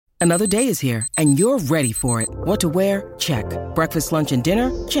Another day is here, and you're ready for it. What to wear? Check. Breakfast, lunch, and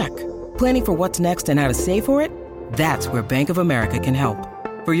dinner? Check. Planning for what's next and how to save for it? That's where Bank of America can help.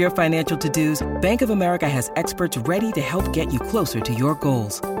 For your financial to-dos, Bank of America has experts ready to help get you closer to your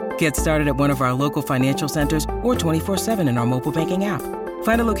goals. Get started at one of our local financial centers or 24/7 in our mobile banking app.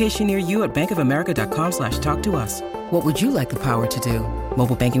 Find a location near you at bankofamerica.com/talktous. What would you like the power to do?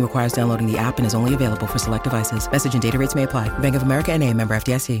 Mobile banking requires downloading the app and is only available for select devices. Message and data rates may apply. Bank of America N.A., member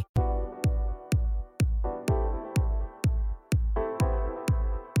FDIC.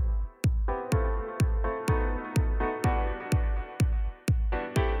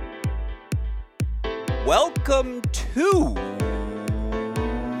 Welcome to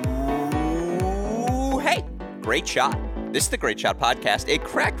Hey, Great Shot. This is the Great Shot Podcast, a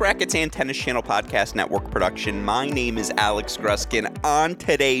Cracked Racquets and Tennis Channel Podcast Network production. My name is Alex Gruskin. On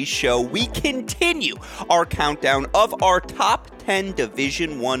today's show, we continue our countdown of our top 10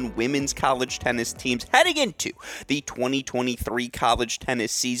 Division I women's college tennis teams heading into the 2023 college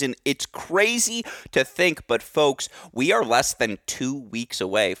tennis season. It's crazy to think, but folks, we are less than 2 weeks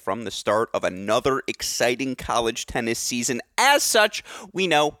away from the start of another exciting college tennis season. As such, we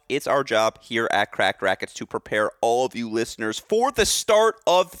know it's our job here at Cracked Racquets to prepare all of you listeners for the start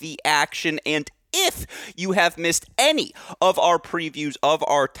of the action. And if you have missed any of our previews of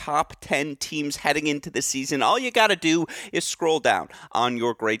our top 10 teams heading into the season, all you got to do is scroll down on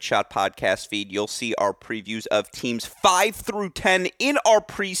your Great Shot podcast feed. You'll see our previews of teams 5 through 10 in our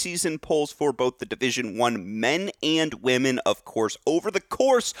preseason polls for both the Division I men and women. Of course, over the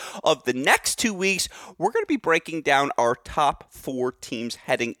course of the next 2 weeks, we're going to be breaking down our top 4 teams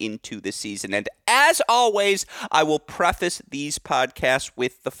heading into the season. And as always, I will preface these podcasts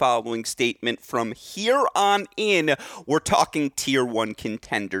with the following statement. From here on in, we're talking Tier 1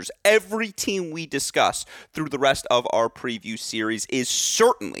 contenders. Every team we discuss through the rest of our preview series is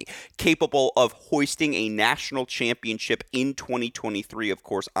certainly capable of hoisting a national championship in 2023. Of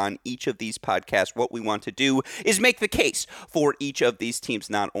course, on each of these podcasts, what we want to do is make the case for each of these teams,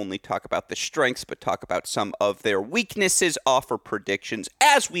 not only talk about the strengths, but talk about some of their weaknesses, offer predictions,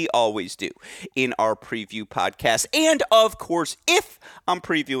 as we always do in our preview podcast. And of course, if I'm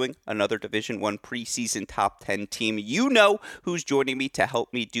previewing another Division I preseason top 10 team, you know who's joining me to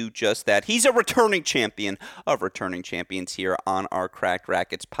help me do just that. He's a returning champion of returning champions here on our Cracked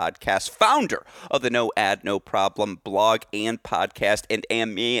Racquets podcast, founder of the No Ad, No Problem blog and podcast, and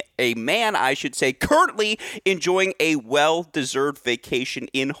a man, I should say, currently enjoying a well-deserved vacation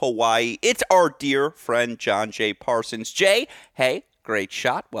in Hawaii. It's our dear friend, John J. Parsons. Jay, hey. Great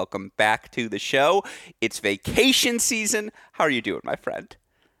shot. Welcome back to the show. It's vacation season. How are you doing, my friend?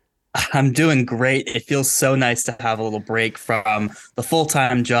 I'm doing great. It feels so nice to have a little break from the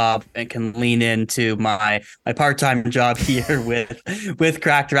full-time job and can lean into my part-time job here with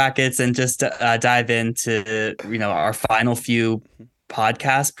Cracked Racquets and just dive into our final few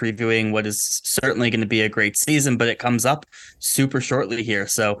podcasts previewing what is certainly going to be a great season, but it comes up super shortly here.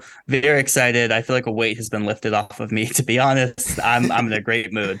 So very excited. I feel like a weight has been lifted off of me, to be honest. I'm in a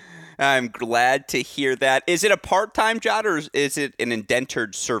great mood. I'm glad to hear that. Is it a part-time job or is it an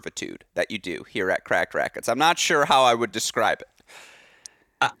indentured servitude that you do here at Cracked Racquets? I'm not sure how I would describe it.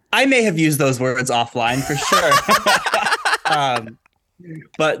 I may have used those words offline for sure.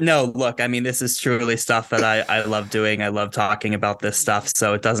 But no, look, I mean, this is truly stuff that I love doing. I love talking about this stuff,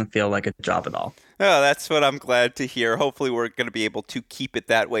 so it doesn't feel like a job at all. Oh, that's what I'm glad to hear. Hopefully we're going to be able to keep it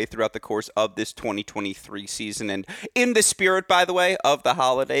that way throughout the course of this 2023 season. And in the spirit, by the way, of the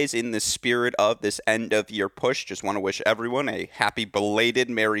holidays, in the spirit of this end-of-year push, just want to wish everyone a happy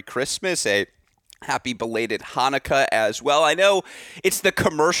belated Merry Christmas, a happy belated Hanukkah as well. I know it's the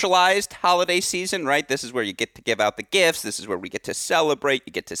commercialized holiday season, right? This is where you get to give out the gifts. This is where we get to celebrate.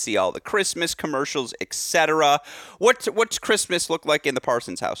 You get to see all the Christmas commercials, etc. What's Christmas look like in the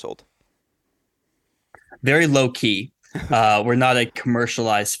Parsons household? Very low key. We're not a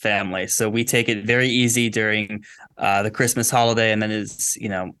commercialized family, so we take it very easy during the Christmas holiday, and then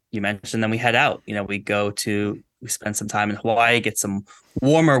you mentioned, then we head out. We spend some time in Hawaii, get some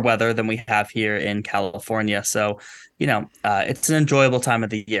warmer weather than we have here in California. So, it's an enjoyable time of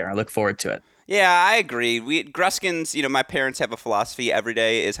the year. I look forward to it. Yeah, I agree. Gruskins, my parents have a philosophy: every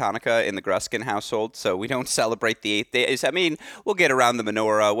day is Hanukkah in the Gruskin household, so we don't celebrate the 8 days. I mean, we'll get around the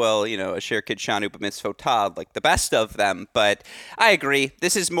menorah, Asher Kidshanu B'mitzvot Tod, like the best of them, but I agree.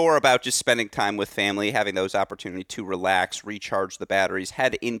 This is more about just spending time with family, having those opportunities to relax, recharge the batteries,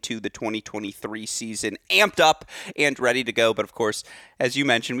 head into the 2023 season amped up and ready to go. But of course, as you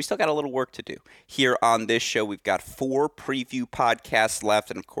mentioned, we still got a little work to do here on this show. We've got 4 preview podcasts left,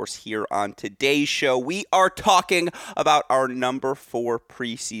 and of course, here on today, today's show. We are talking about our number 4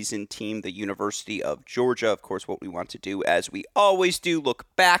 preseason team, the University of Georgia. Of course, what we want to do, as we always do, look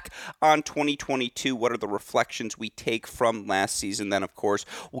back on 2022. What are the reflections we take from last season? Then, of course,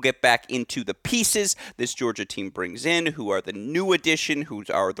 we'll get back into the pieces this Georgia team brings in. Who are the new addition? Who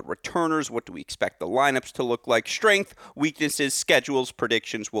are the returners? What do we expect the lineups to look like? Strength, weaknesses, schedules,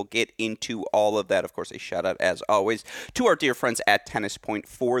 predictions. We'll get into all of that. Of course, a shout out, as always, to our dear friends at Tennis Point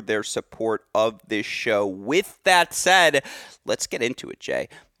for their support of this show. With that said, let's get into it, Jay.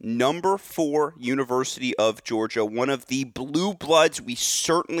 Number 4, University of Georgia, one of the blue bloods we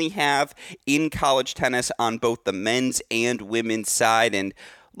certainly have in college tennis on both the men's and women's side. And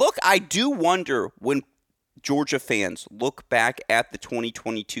look, I do wonder, when Georgia fans look back at the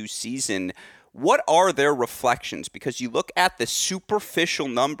 2022 season, what are their reflections? Because you look at the superficial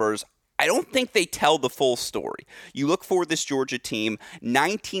numbers, I don't think they tell the full story. You look for this Georgia team,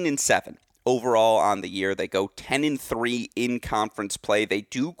 19-7 overall on the year. They go 10-3 in conference play. They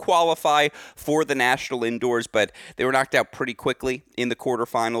do qualify for the national indoors, but they were knocked out pretty quickly in the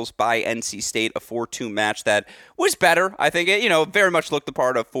quarterfinals by NC State, a 4-2 match that was better. I think it, very much looked the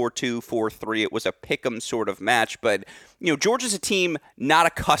part of 4-2, 4-3. It was a pick'em sort of match, but Georgia's a team not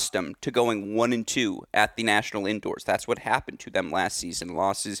accustomed to going 1-2 at the national indoors. That's what happened to them last season.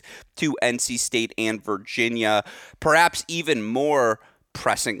 Losses to NC State and Virginia. Perhaps even more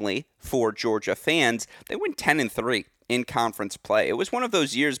pressingly for Georgia fans, they went 10-3 in conference play. It was one of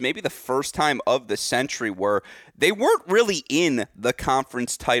those years, maybe the first time of the century, where they weren't really in the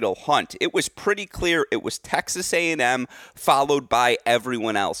conference title hunt. It was pretty clear it was Texas A&M followed by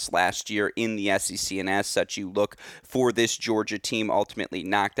everyone else last year in the SEC, and as such, you look for this Georgia team ultimately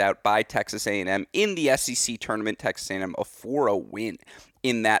knocked out by Texas A&M in the SEC tournament. Texas A&M a 4-0 win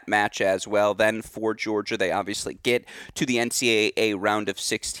in that match as well. Then for Georgia, they obviously get to the NCAA round of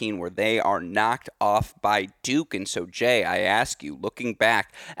 16 where they are knocked off by Duke. And so, Jay, I ask you, looking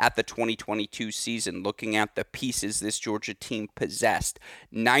back at the 2022 season, looking at the pieces this Georgia team possessed,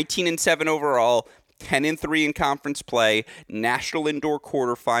 19-7 overall, 10-3 in conference play, national indoor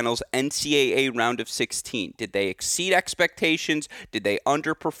quarterfinals, NCAA round of 16. Did they exceed expectations? Did they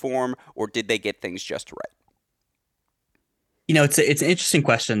underperform? Or did they get things just right? It's an interesting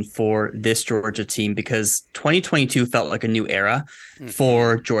question for this Georgia team because 2022 felt like a new era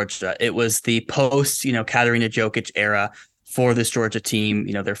for Georgia. It was the post, Katarina Jokic era for this Georgia team.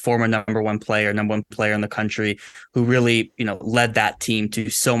 Their former number one player in the country, who really, led that team to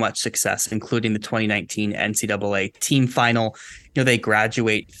so much success, including the 2019 NCAA team final. They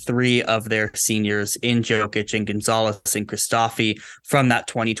graduate 3 of their seniors in Jokic and Gonzalez and Christofi from that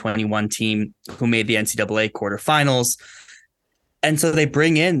 2021 team who made the NCAA quarterfinals. And so they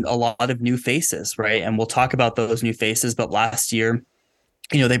bring in a lot of new faces, right? And we'll talk about those new faces. But last year,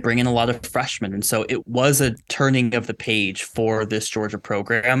 they bring in a lot of freshmen. And so it was a turning of the page for this Georgia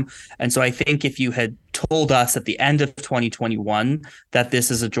program. And so I think if you had told us at the end of 2021 that this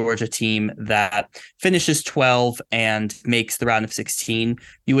is a Georgia team that finishes 12 and makes the round of 16,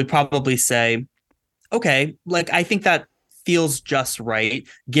 you would probably say, okay, I think that feels just right,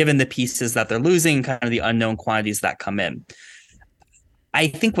 given the pieces that they're losing, kind of the unknown quantities that come in. I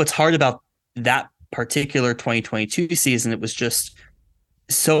think what's hard about that particular 2022 season, it was just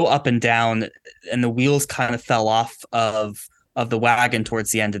so up and down, and the wheels kind of fell off of the wagon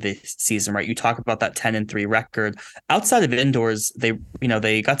towards the end of the season, right? You talk about that 10-3 record. Outside of indoors, they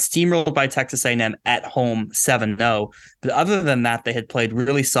got steamrolled by Texas A&M at home 7-0. But other than that, they had played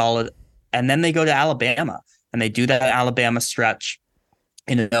really solid. And then they go to Alabama, and they do that Alabama stretch.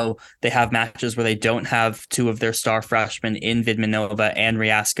 They have matches where they don't have 2 of their star freshmen in Vidmanova and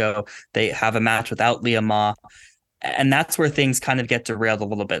Riasco. They have a match without Leah Ma. And that's where things kind of get derailed a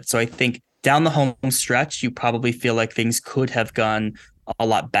little bit. So I think down the home stretch, you probably feel like things could have gone a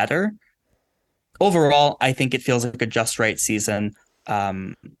lot better. Overall, I think it feels like a just right season.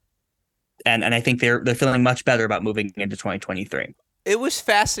 And I think they're feeling much better about moving into 2023. It was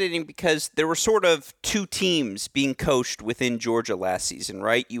fascinating because there were sort of 2 teams being coached within Georgia last season,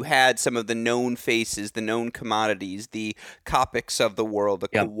 right? You had some of the known faces, the known commodities, the Kopics of the world, the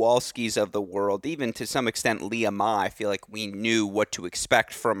Kowalskis of the world, even to some extent Leah Ma. I feel like we knew what to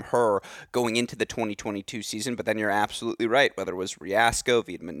expect from her going into the 2022 season, but then you're absolutely right. Whether it was Riasco,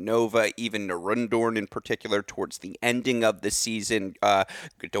 Vidmanova, even Narundorn in particular towards the ending of the season.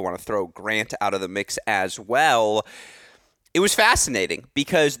 Don't want to throw Grant out of the mix as well. It was fascinating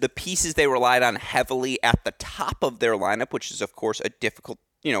because the pieces they relied on heavily at the top of their lineup, which is, of course, a difficult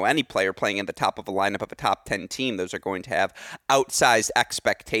any player playing at the top of a lineup of a top 10 team, those are going to have outsized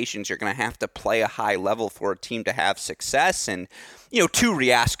expectations. You're going to have to play a high level for a team to have success. And, to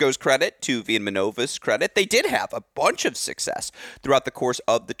Riasco's credit, to Viedmanova's credit, they did have a bunch of success throughout the course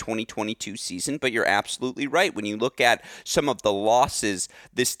of the 2022 season. But you're absolutely right. When you look at some of the losses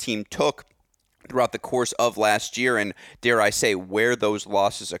this team took throughout the course of last year, and dare I say where those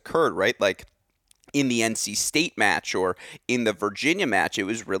losses occurred, right? Like, in the NC State match or in the Virginia match, it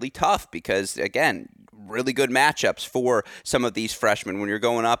was really tough because, again, really good matchups for some of these freshmen when you're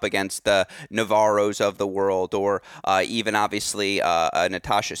going up against the Navarros of the world, or even obviously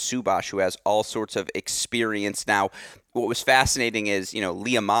Natasha Subash, who has all sorts of experience. Now, what was fascinating is,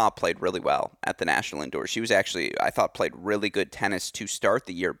 Leah Ma played really well at the National Indoors. She was actually, I thought, played really good tennis to start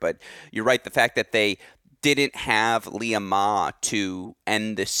the year. But you're right, the fact that they didn't have Leah Ma to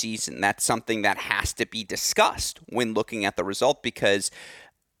end the season, that's something that has to be discussed when looking at the result, because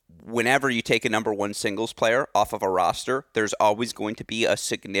whenever you take a number one singles player off of a roster, there's always going to be a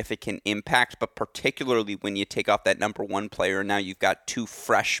significant impact, but particularly when you take off that number one player, now you've got two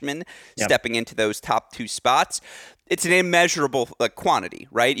freshmen stepping into those top two spots. It's an immeasurable quantity,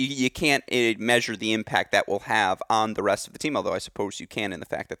 right? You can't measure the impact that will have on the rest of the team, although I suppose you can in the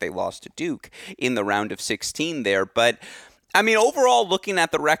fact that they lost to Duke in the round of 16 there. But, I mean, overall, looking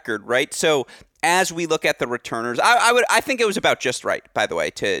at the record, right? So as we look at the returners, I think it was about just right, by the way,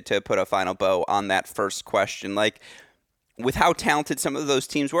 to put a final bow on that first question. Like, with how talented some of those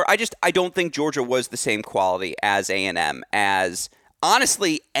teams were, I don't think Georgia was the same quality as A&M, as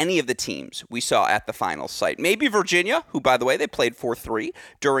honestly any of the teams we saw at the final site. Maybe Virginia, who, by the way, they played 4-3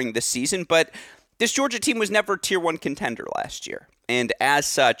 during the season, but this Georgia team was never a Tier 1 contender last year. And as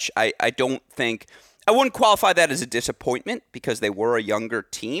such, I wouldn't qualify that as a disappointment because they were a younger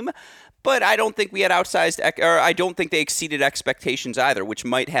team, but I don't think we had I don't think they exceeded expectations either, which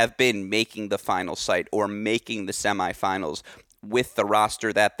might have been making the final site or making the semifinals with the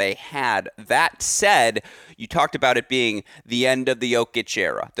roster that they had. That said, you talked about it being the end of the Jokic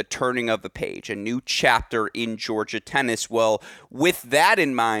era, the turning of the page, a new chapter in Georgia tennis. Well, with that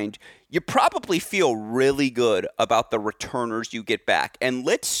in mind, you probably feel really good about the returners you get back. And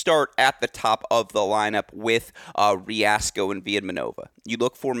let's start at the top of the lineup with Riasco and Viedmanova. You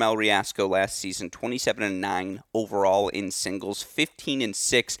look for Mel Riasco last season, 27-9 overall in singles,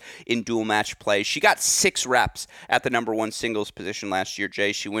 15-6 in dual match play. She got 6 reps at the number one singles position last year,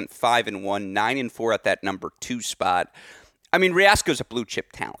 Jay. She went 5-1, 9-4 at that number 2 spot. I mean, Riasco's a blue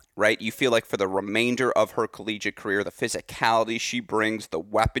chip talent, right? You feel like for the remainder of her collegiate career, the physicality she brings, the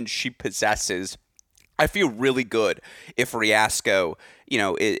weapons she possesses, I feel really good if Riasco,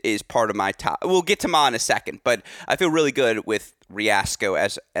 is part of my top. We'll get to Ma in a second, but I feel really good with Riasco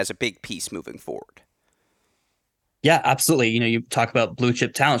as a big piece moving forward. Yeah, absolutely. You talk about blue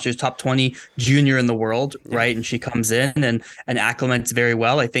chip talent. She's top 20 junior in the world, right? And she comes in and acclimates very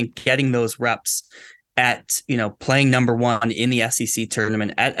well. I think getting those reps at, playing number one in the SEC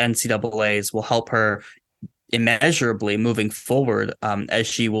tournament at NCAAs will help her immeasurably moving forward, as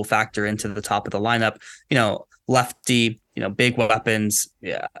she will factor into the top of the lineup. Lefty, big weapons.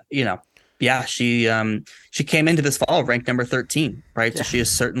 She came into this fall ranked number 13, right? So she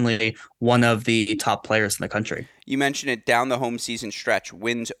is certainly one of the top players in the country. You mentioned it down the home season stretch,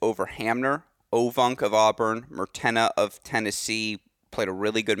 wins over Hamner, Ovunk of Auburn, Mertena of Tennessee, played a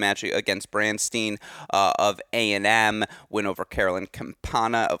really good match against Branstein of A&M, win over Carolyn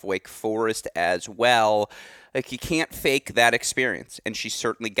Campana of Wake Forest as well. Like, you can't fake that experience, and she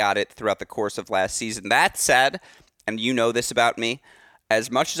certainly got it throughout the course of last season. That said, and you know this about me, as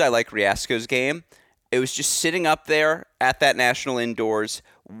much as I like Riasco's game, it was just sitting up there at that National Indoors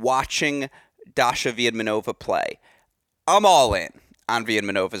watching Dasha Viedmanova play. I'm all in on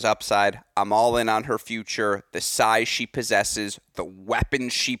Viedmanova's upside. I'm all in on her future, the size she possesses, the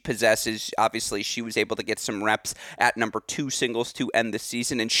weapons she possesses. Obviously, she was able to get some reps at number 2 singles to end the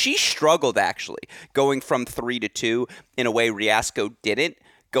season, and she struggled, actually, going from 3-2 in a way Riasco didn't,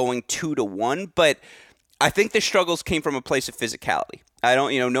 going 2-1, but I think the struggles came from a place of physicality.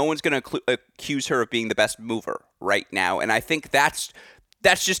 No one's going to accuse her of being the best mover right now, and I think that's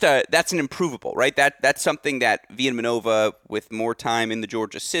an improvable, right? That's something that Viedmanova, with more time in the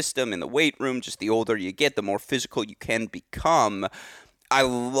Georgia system, in the weight room, just the older you get, the more physical you can become. I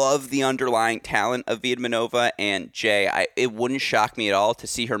love the underlying talent of Viedmanova, and Jay, it wouldn't shock me at all to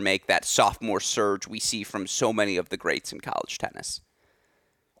see her make that sophomore surge we see from so many of the greats in college tennis.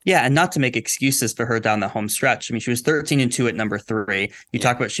 Yeah, and not to make excuses for her down the home stretch. I mean, she was 13-2 at number 3. You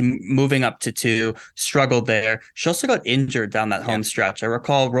talk about she moving up to 2, struggled there. She also got injured down that home stretch. I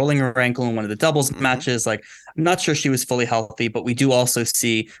recall rolling her ankle in one of the doubles matches. Like, I'm not sure she was fully healthy, but we do also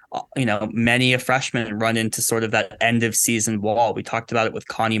see, many a freshman run into sort of that end of season wall. We talked about it with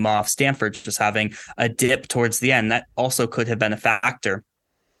Connie Ma of Stanford just having a dip towards the end. That also could have been a factor.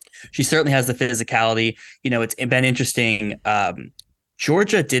 She certainly has the physicality. It's been interesting.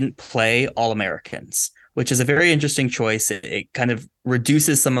 Georgia didn't play All-Americans, which is a very interesting choice. It kind of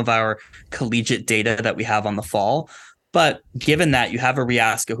reduces some of our collegiate data that we have on the fall. But given that you have a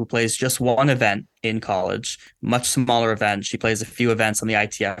Riasco who plays just one event in college, much smaller event, she plays a few events on the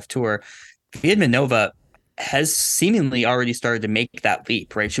ITF tour. Viadmanova has seemingly already started to make that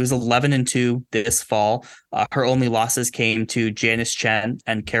leap, right? She was 11-2 this fall. Her only losses came to Janice Chen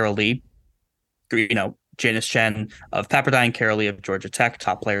and Carol Lee. Janice Chen of Pepperdine, Carol Lee of Georgia Tech,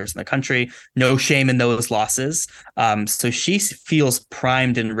 top players in the country. No shame in those losses. So she feels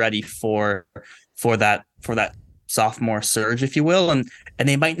primed and ready for that sophomore surge, if you will, and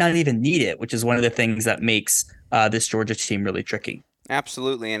they might not even need it, which is one of the things that makes this Georgia team really tricky.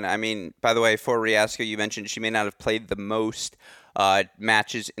 Absolutely, and I mean, by the way, for Riasco, you mentioned she may not have played the most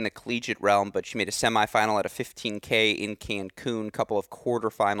matches in the collegiate realm, but she made a semifinal at a 15K in Cancun, a couple of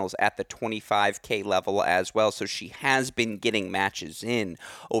quarterfinals at the 25K level as well. So she has been getting matches in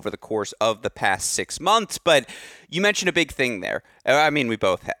over the course of the past 6 months. But you mentioned a big thing there. I mean, we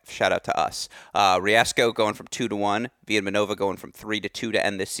both have. Shout out to us. Riasco going from 2-1, Viadmanova going from 3-2 to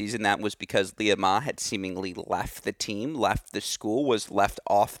end this season. That was because Leah Ma had seemingly left the team, left the school, was left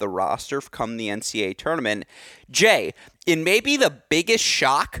off the roster come the NCAA tournament. Jay, in maybe the biggest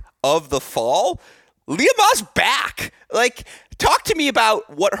shock of the fall, Leah Ma's back. Like, talk to me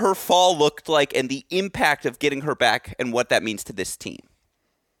about what her fall looked like and the impact of getting her back and what that means to this team.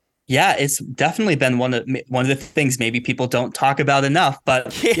 Yeah, it's definitely been one of the things maybe people don't talk about enough.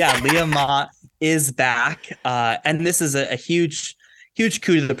 But yeah, Leah Ma is back, and this is a huge coup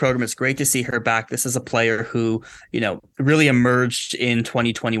to the program. It's great to see her back. This is a player who, really emerged in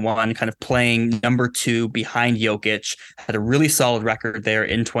 2021, kind of playing number 2 behind Jokic, had a really solid record there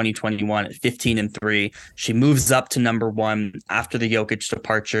in 2021 at 15-3. She moves up to number 1 after the Jokic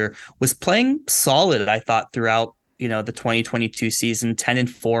departure, was playing solid, I thought, throughout, the 2022 season,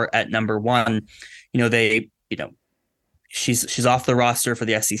 10-4 at number 1. She's off the roster for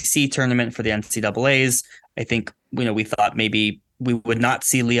the SEC tournament for the NCAAs. I think, we thought maybe we would not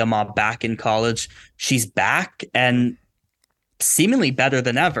see Leah Ma back in college. She's back and seemingly better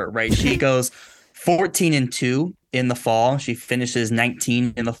than ever, right? She goes 14-2 in the fall. She finishes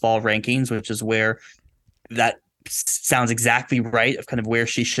 19 in the fall rankings, which is where that sounds exactly right of kind of where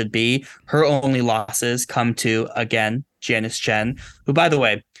she should be. Her only losses come to, again, Janice Chen, who, by the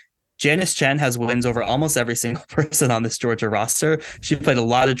way, Janice Chen has wins over almost every single person on this Georgia roster. She played a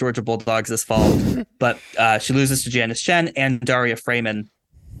lot of Georgia Bulldogs this fall, but she loses to Janice Chen and Daria Freeman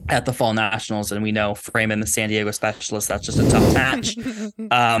at the Fall Nationals. And we know Freeman, the San Diego specialist, that's just a tough match.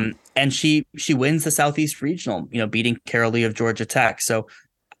 And she wins the Southeast Regional, beating Carol Lee of Georgia Tech. So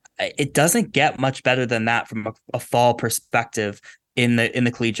it doesn't get much better than that from a fall perspective in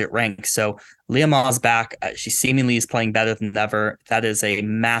the collegiate ranks. So Leah Ma's back. She seemingly is playing better than ever. That is a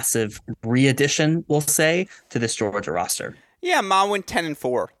massive re-addition, we'll say, to this Georgia roster. Yeah, Ma went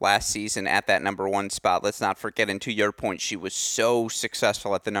 10-4 last season at that number 1 spot. Let's not forget, and to your point, she was so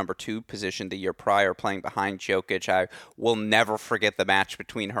successful at the number 2 position the year prior, playing behind Jokic. I will never forget the match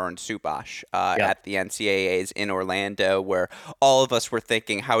between her and Subhash at the NCAAs in Orlando, where all of us were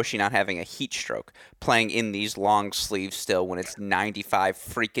thinking, how is she not having a heat stroke playing in these long sleeves still when it's 95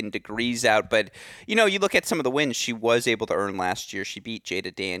 freaking degrees out? But, you look at some of the wins she was able to earn last year. She beat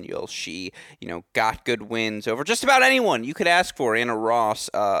Jada Daniels. She, got good wins over just about anyone you could ask for. Anna Ross,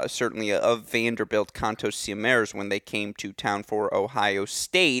 certainly of Vanderbilt, Cantos Ciamers when they came to town for Ohio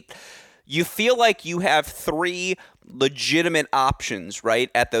State. You feel like you have 3 legitimate options,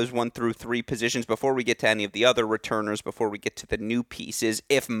 right, at those 1 through 3 positions before we get to any of the other returners, before we get to the new pieces.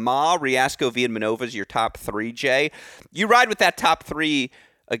 If Ma, Riasco, Viadmanova is your top 3, Jay, you ride with that top 3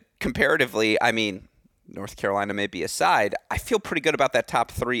 comparatively. I mean, North Carolina may be aside. I feel pretty good about that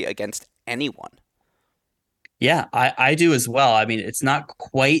top 3 against anyone. Yeah, I do as well. I mean, it's not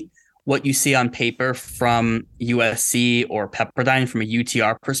quite what you see on paper from USC or Pepperdine from a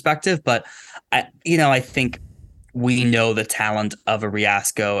UTR perspective, but I think we know the talent of a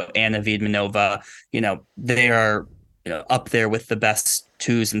Riasco and a Viadmanova. They are up there with the best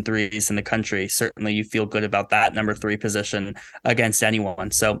 2s and 3s in the country. Certainly, you feel good about that number 3 position against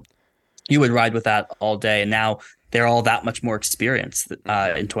anyone. So you would ride with that all day. And now they're all that much more experienced in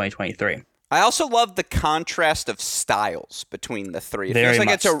 2023. I also love the contrast of styles between the three. It Very feels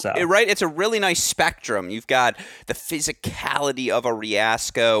like much so. right. It's a really nice spectrum. You've got the physicality of a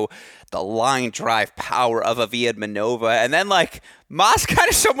Riasco, the line drive power of a Viadmanova, and then like Moss kind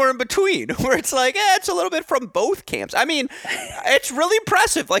of somewhere in between, where it's like, it's a little bit from both camps. I mean, it's really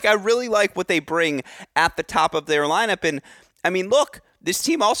impressive. Like, I really like what they bring at the top of their lineup. And I mean, look, this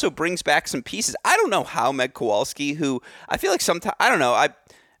team also brings back some pieces. I don't know how Meg Kowalski, who I feel like sometimes, I don't know,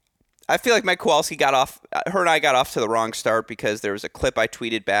 I feel like Meg Kowalski her and I got off to the wrong start because there was a clip I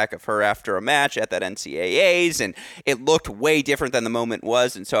tweeted back of her after a match at that NCAAs, and it looked way different than the moment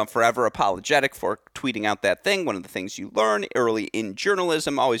was, and so I'm forever apologetic for tweeting out that thing. One of the things you learn early in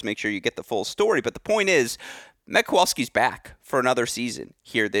journalism, always make sure you get the full story, but the point is, Meg Kowalski's back for another season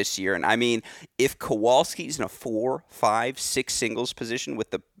here this year, and I mean, if Kowalski's in a 4, 5, 6 singles position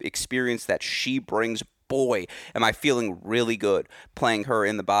with the experience that she brings, boy, am I feeling really good playing her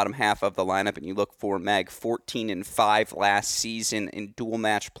in the bottom half of the lineup. And you look for Meg, 14-5 last season in dual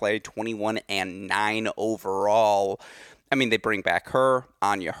match play, 21-9 overall. I mean, they bring back her.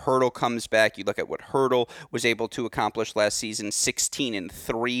 Anya Hurdle comes back. You look at what Hurdle was able to accomplish last season,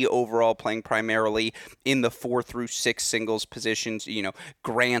 16-3 overall, playing primarily in the 4 through 6 singles positions. You know,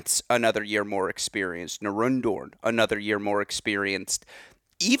 Grant's another year more experienced. Narundorn, another year more experienced.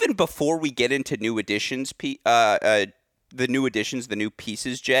 Even before we get into new additions, the new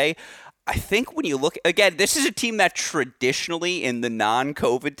pieces, Jay, I think when you look, again, this is a team that traditionally in the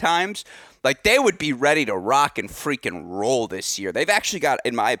non-COVID times, like they would be ready to rock and freaking roll this year. They've actually got,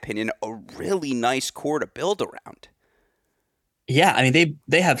 in my opinion, a really nice core to build around. Yeah, I mean,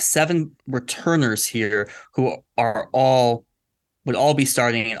 they have 7 returners here who would all be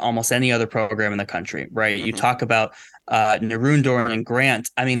starting in almost any other program in the country, right? Mm-hmm. You talk about Narundorn and Grant.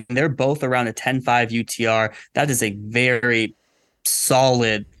 I mean, they're both around a 10.5 UTR. That is a very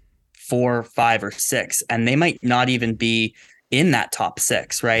solid 4, 5, or 6, and they might not even be in that top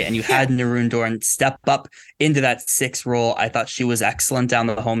 6, right? And you had Narundorn step up into that 6 role. I thought she was excellent down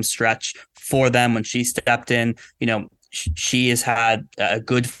the home stretch for them when she stepped in. You know, she has had a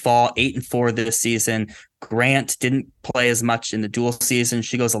good fall, 8-4 this season. Grant didn't play as much in the dual season.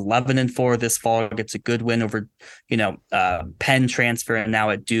 She goes 11-4 this fall, gets a good win over, Penn transfer, and now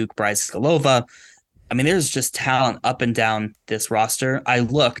at Duke, Bryce Galova. I mean, there's just talent up and down this roster. I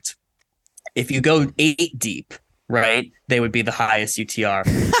looked, if you go 8 deep, right, they would be the highest UTR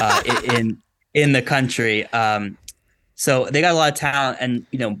in the country. So they got a lot of talent,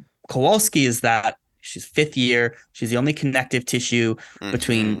 and Kowalski is that. She's 5th year. She's the only connective tissue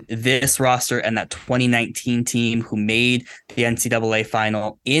between this roster and that 2019 team who made the NCAA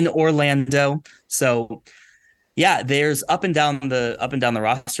final in Orlando. So yeah, there's up and down the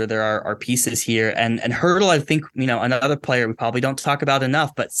roster. There are pieces here, and Hurdle, I think, another player we probably don't talk about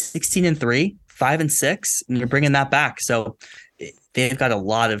enough, but 16-3, 5-6, and you're bringing that back. So they've got a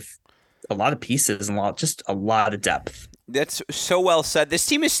lot of pieces and a lot of depth. That's so well said. This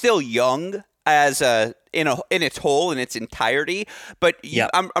team is still young as in its whole, in its entirety, but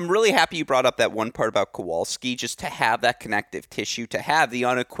I'm really happy you brought up that one part about Kowalski, just to have that connective tissue, to have the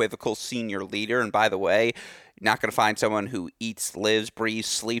unequivocal senior leader. And by the way, you're not going to find someone who eats, lives, breathes,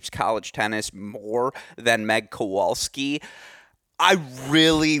 sleeps college tennis more than Meg Kowalski. I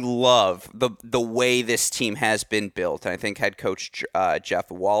really love the way this team has been built. And I think head coach Jeff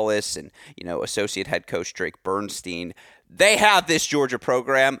Wallace and associate head coach Drake Bernstein, they have this Georgia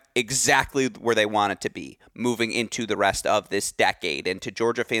program exactly where they want it to be moving into the rest of this decade. And to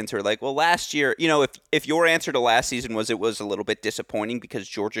Georgia fans who are like, well, last year, if your answer to last season was it was a little bit disappointing because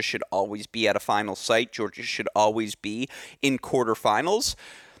Georgia should always be at a final site, Georgia should always be in quarterfinals,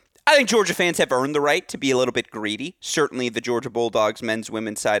 I think Georgia fans have earned the right to be a little bit greedy. Certainly the Georgia Bulldogs men's,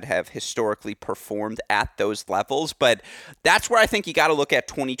 women's side have historically performed at those levels, but that's where I think you got to look at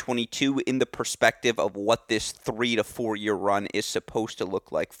 2022 in the perspective of what this 3 to 4 year run is supposed to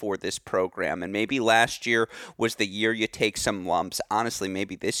look like for this program. And maybe last year was the year you take some lumps. Honestly,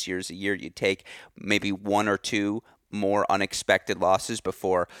 maybe this year's a year you take maybe 1 or 2 more unexpected losses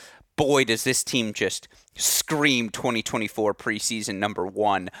before, boy, does this team just scream 2024 preseason number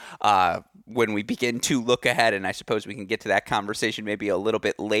 1 when we begin to look ahead. And I suppose we can get to that conversation maybe a little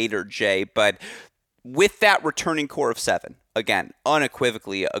bit later, Jay. But with that returning core of 7, again,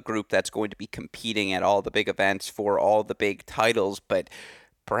 unequivocally a group that's going to be competing at all the big events for all the big titles. But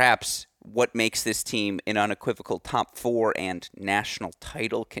perhaps what makes this team an unequivocal top 4 and national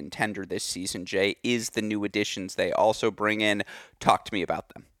title contender this season, Jay, is the new additions they also bring in. Talk to me about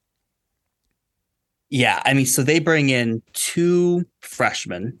them. Yeah, I mean, so they bring in 2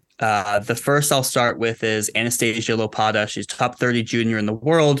 freshmen The first I'll start with is Anastasia Lopata. She's top 30 junior in the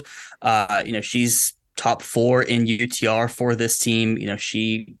world. She's top 4 in UTR for this team.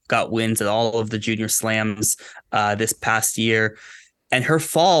 She got wins at all of the junior slams this past year, and her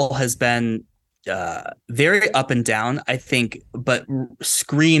fall has been very up and down, I think, but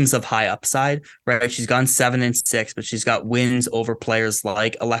screams of high upside, right? She's gone 7-6, but she's got wins over players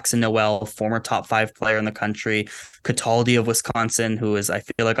like Alexa Noel, former top 5 player in the country, Cataldi of Wisconsin, who is, I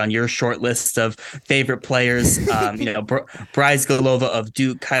feel like, on your short list of favorite players, Bryce Golova of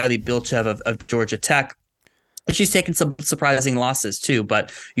Duke, Kylie Bilchev of Georgia Tech. And she's taken some surprising losses too,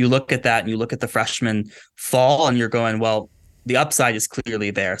 but you look at that and you look at the freshman fall and you're going, well, the upside is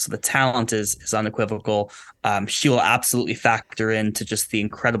clearly there. So the talent is unequivocal. She will absolutely factor into just the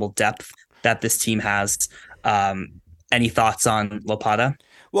incredible depth that this team has. Any thoughts on Lopata?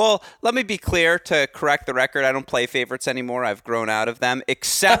 Well, let me be clear to correct the record. I don't play favorites anymore. I've grown out of them,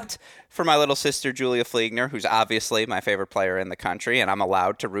 except for my little sister, Julia Fliegner, who's obviously my favorite player in the country, and I'm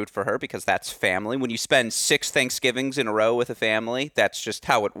allowed to root for her because that's family. When you spend 6 Thanksgivings in a row with a family, that's just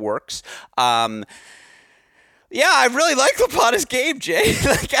how it works. Yeah, I really like Lopata's game, Jay.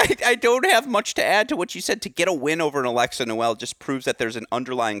 I don't have much to add to what you said. To get a win over an Alexa Noel just proves that there's an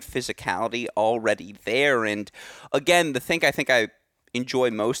underlying physicality already there. And again, the thing I think I enjoy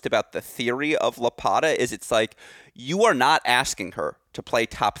most about the theory of Lopata is it's like you are not asking her to play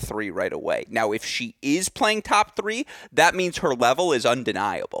top 3 right away. Now, if she is playing top 3, that means her level is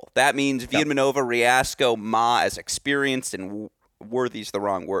undeniable. That means Viedmanova, Riasco, Ma, as experienced and worthy is the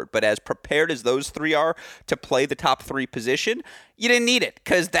wrong word, but as prepared as those 3 are to play the top 3 position, you didn't need it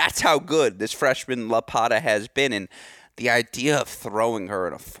because that's how good this freshman Lopata has been. And the idea of throwing her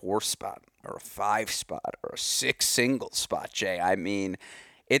in a 4 spot or a 5 spot or a 6 single spot, Jay, I mean,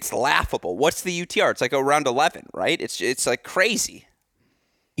 it's laughable. What's the UTR? It's like around 11, right? It's like crazy.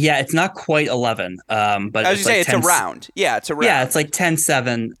 Yeah, it's not quite 11, but I was it's say like it's around. Yeah, it's around. Yeah, it's like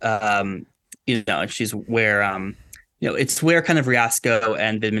 10-7. And she's where it's where kind of Riasco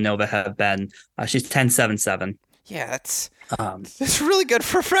and Viedmanova have been. She's 10-7-7. Yeah, that's really good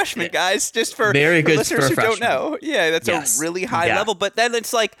for freshmen, guys. Just for very good listeners who don't know. Yeah, that's a really high level. But then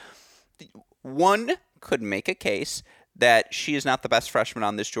it's like one could make a case that she is not the best freshman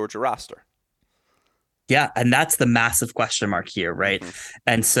on this Georgia roster. Yeah, and that's the massive question mark here, right? Mm-hmm.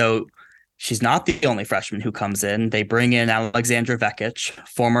 And so she's not the only freshman who comes in. They bring in Alexandra Vekic,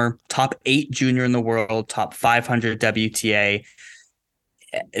 former top 8 junior in the world, top 500 WTA.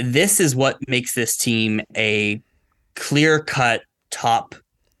 This is what makes this team a clear-cut top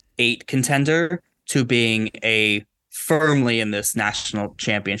 8 contender to being a firmly in this national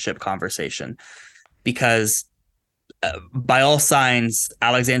championship conversation. Because by all signs,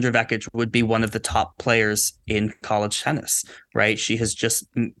 Alexandra Vekic would be one of the top players in college tennis, right? She has just,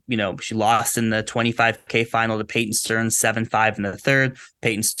 she lost in the 25K final to Peyton Stearns 7-5 in the third.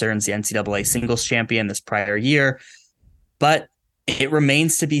 Peyton Stearns, the NCAA singles champion this prior year. But it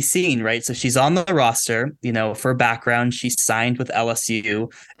remains to be seen, right? So she's on the roster. For background, she signed with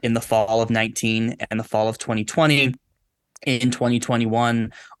LSU in the fall of 19 and the fall of 2020. In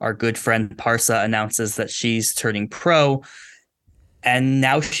 2021, our good friend Parsa announces that she's turning pro, and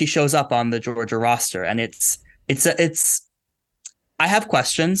now she shows up on the Georgia roster. And it's I have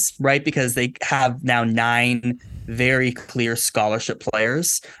questions, right? Because they have now 9 very clear scholarship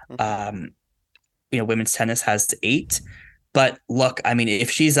players. Women's tennis has 8. But look, I mean, if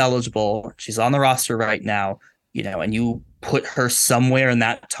she's eligible, she's on the roster right now, and you put her somewhere in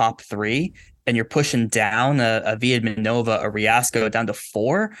that top 3, and you're pushing down a Viedmanova, a Riasco down to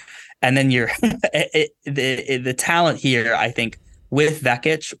 4, and then you're the talent here, I think, with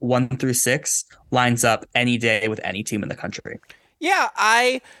Vekic 1 through 6 lines up any day with any team in the country. Yeah,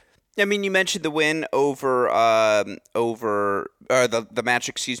 I mean, you mentioned the win over the match,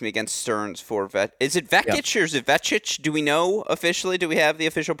 against Stearns for Is it Vekic or is it Vecic? Do we know officially? Do we have the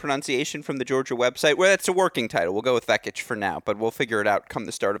official pronunciation from the Georgia website? Well, that's a working title. We'll go with Vekic for now, but we'll figure it out come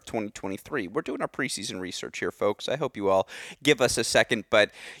the start of 2023. We're doing our preseason research here, folks. I hope you all give us a second.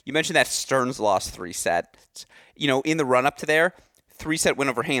 But you mentioned that Stearns lost 3 sets. In the run-up to there, 3-set win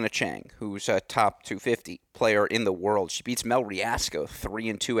over Hannah Chang, who's a top 250 player in the world. She beats Mel Riasco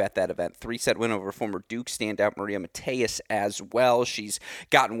 3-2 at that event. 3-set win over former Duke standout Maria Mateus as well. She's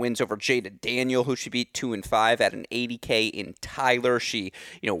gotten wins over Jada Daniel, who she beat 2-5 at an 80K in Tyler. She,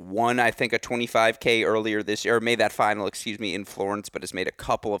 won, I think, a 25K earlier this year, or made that final, in Florence, but has made a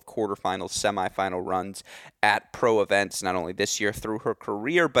couple of quarterfinal, semifinal runs at pro events, not only this year through her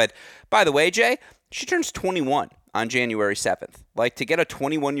career, but by the way, Jay, She turns 21 on January 7th. Like, to get a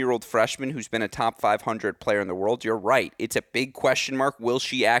 21-year-old freshman who's been a top 500 player in the world, you're right. It's a big question mark. Will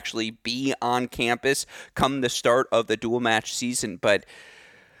she actually be on campus come the start of the dual match season? But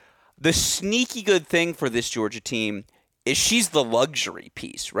the sneaky good thing for this Georgia team is she's the luxury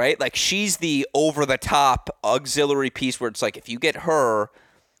piece, right? Like, she's the over-the-top auxiliary piece where it's like, if you get her,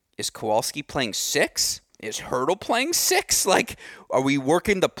 is Kowalski playing 6? Is Hurdle playing 6? Like, are we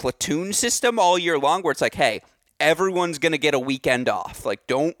working the platoon system all year long where it's like, hey, everyone's going to get a weekend off. Like,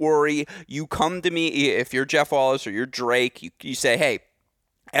 don't worry. You come to me if you're Jeff Wallace or you're Drake. You say, hey,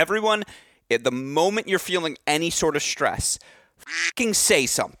 everyone, at the moment you're feeling any sort of stress, fucking say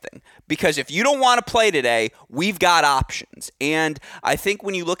something. Because if you don't want to play today, we've got options. And I think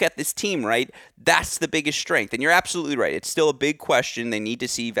when you look at this team, right, that's the biggest strength. And you're absolutely right. It's still a big question. They need to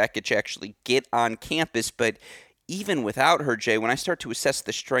see Vekic actually get on campus. But even without her, Jay, when I start to assess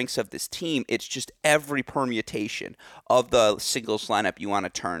the strengths of this team, it's just every permutation of the singles lineup you want to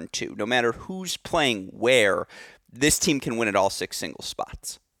turn to. No matter who's playing where, this team can win at all 6 singles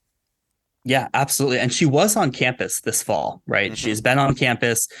spots. Yeah, absolutely. And she was on campus this fall, right? Mm-hmm. She's been on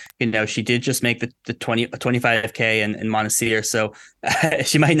campus. She did just make the 25K in Montecito. So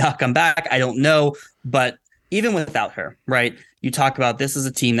she might not come back. I don't know. But even without her, right? You talk about this is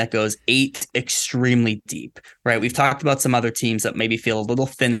a team that goes 8 extremely deep, right? We've talked about some other teams that maybe feel a little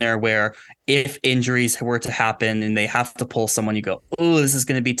thinner where if injuries were to happen and they have to pull someone, you go, oh, this is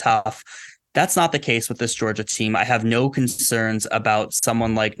going to be tough. That's not the case with this Georgia team. I have no concerns about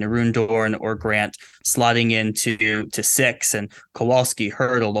someone like Narun Dorn or Grant slotting into 6 and Kowalski,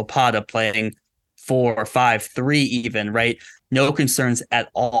 Hurdle, Lopata playing 4, 5, 3 even, right? No concerns at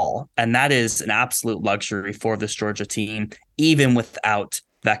all. And that is an absolute luxury for this Georgia team, even without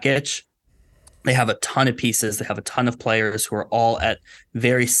Vekic. They have a ton of pieces. They have a ton of players who are all at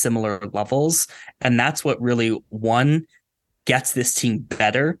very similar levels. And that's what really, gets this team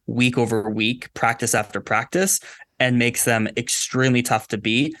better week over week, practice after practice, and makes them extremely tough to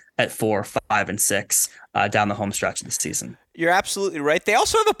beat at 4, 5, and 6 down the home stretch of the season. You're absolutely right. They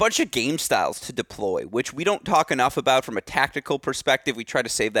also have a bunch of game styles to deploy, which we don't talk enough about from a tactical perspective. We try to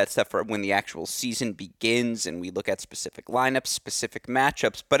save that stuff for when the actual season begins and we look at specific lineups, specific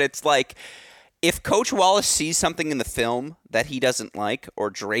matchups. But it's like, if Coach Wallace sees something in the film that he doesn't like,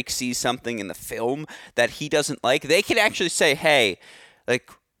 or Drake sees something in the film that he doesn't like, they can actually say, hey, like,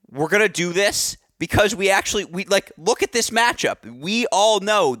 we're going to do this because we look at this matchup. We all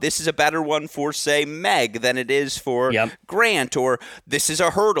know this is a better one for, say, Meg than it is for Grant, or this is a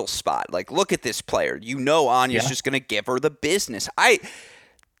Hurdle spot. Like, look at this player. Anya's just going to give her the business.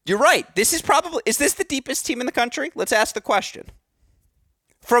 You're right. Is this the deepest team in the country? Let's ask the question.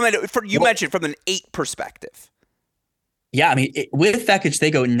 Mentioned from an 8 perspective. Yeah, I mean, with Vekic, they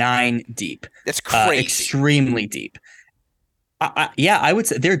go 9 deep. That's crazy. Extremely deep. I would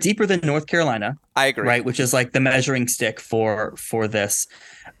say they're deeper than North Carolina. I agree. Right, which is like the measuring stick for this.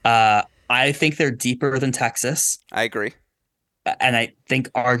 I think they're deeper than Texas. I agree. And I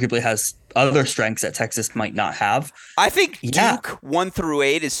think arguably has other strengths that Texas might not have. I think Duke 1 through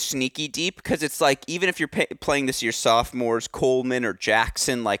 8 is sneaky deep because it's like, even if you're playing this year's sophomores, Coleman or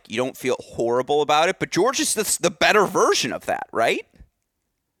Jackson, like, you don't feel horrible about it. But Georgia's the better version of that, right?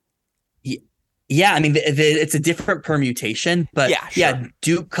 Yeah, I mean, it's a different permutation, but sure.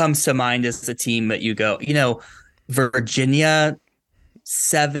 Duke comes to mind as a team that you go, Virginia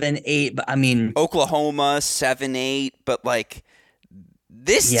 7, 8, but I mean Oklahoma 7, 8, but like.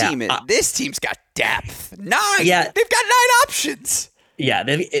 This team's got depth. 9. Yeah. They've got 9 options. Yeah.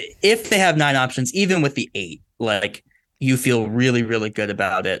 If they have 9 options, even with the 8, like, you feel really, really good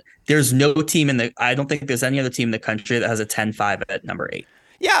about it. There's no team I don't think there's any other team in the country that has a 10-5 at number 8.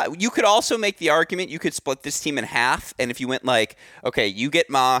 Yeah. You could also make the argument you could split this team in half. And if you went like, okay, you get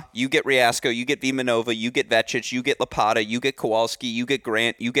Ma, you get Riasco, you get Vimanova, you get Vekic, you get Lopata, you get Kowalski, you get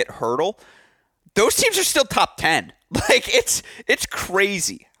Grant, you get Hurdle. Those teams are still top 10. Like, it's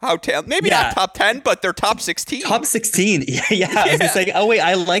crazy how maybe not top 10, but they're top 16. Top 16. Yeah. I was like, oh wait,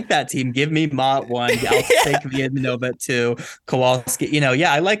 I like that team. Give me Mott 1. I'll take Vimanova 2. Kowalski.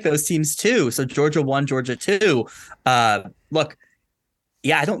 I like those teams too. So Georgia 1, Georgia 2. Look.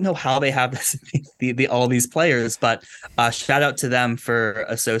 Yeah, I don't know how they have all these players, but shout out to them for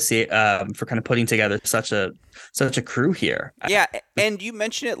for kind of putting together such a crew here. Yeah, and you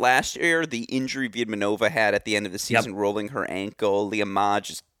mentioned it last year, the injury Vimanova had at the end of the season, rolling her ankle, Leah Ma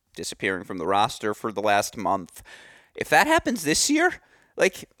just disappearing from the roster for the last month. If that happens this year,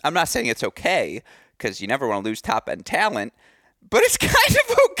 like, I'm not saying it's okay because you never want to lose top end talent, but it's kind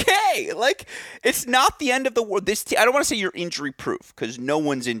of okay. Like, it's not the end of the world. This team, I don't want to say you're injury proof because no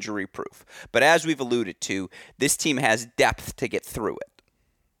one's injury proof. But as we've alluded to, this team has depth to get through it.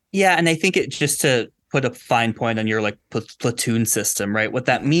 Yeah, and I think it just to put a fine point on your like platoon system, right? What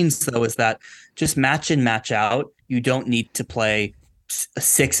that means though is that just match in, match out, you don't need to play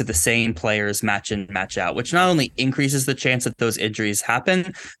six of the same players match in, match out, which not only increases the chance that those injuries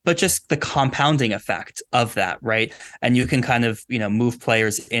happen, but just the compounding effect of that, right? And you can kind of, move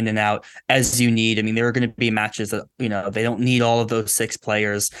players in and out as you need. I mean, there are going to be matches that, they don't need all of those six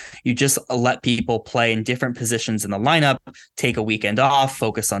players. You just let people play in different positions in the lineup, take a weekend off,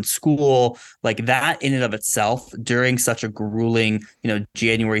 focus on school, like that in and of itself during such a grueling,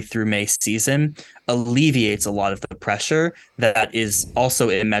 January through May season alleviates a lot of the pressure that is also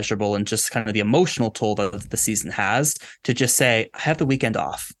immeasurable and just kind of the emotional toll that the season has to just say, I have the weekend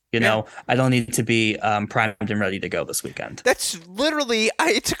off. I don't need to be primed and ready to go this weekend. That's literally,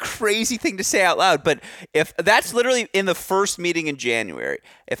 it's a crazy thing to say out loud, but if that's literally in the first meeting in January,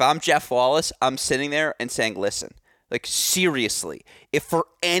 if I'm Jeff Wallace, I'm sitting there and saying, listen, like seriously, if for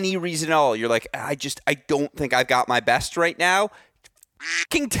any reason at all, you're like, I don't think I've got my best right now,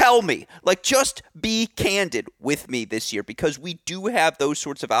 fucking tell me. Like, just be candid with me this year because we do have those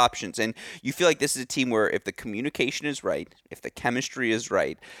sorts of options. And you feel like this is a team where if the communication is right, if the chemistry is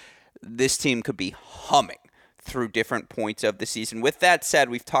right, this team could be humming through different points of the season. With that said,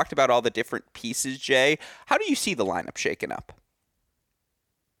 we've talked about all the different pieces, Jay. How do you see the lineup shaking up?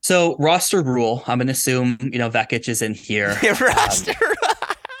 So roster rule, I'm going to assume, Vekic is in here. Yeah, roster.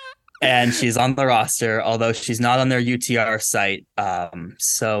 And she's on the roster, although she's not on their UTR site.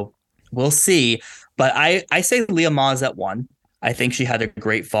 So we'll see. But I say Leah Ma's at 1. I think she had a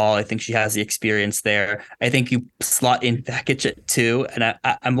great fall. I think she has the experience there. I think you slot in Vekic at 2. And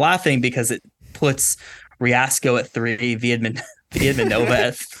I'm laughing because it puts Riasco at 3, Viedmanova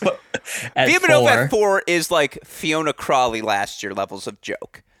at 4. Viedmanova at 4 is like Fiona Crawley last year levels of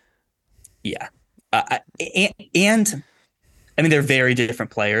joke. Yeah. And I mean, they're very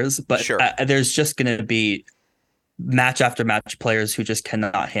different players, but sure. There's just going to be match after match players who just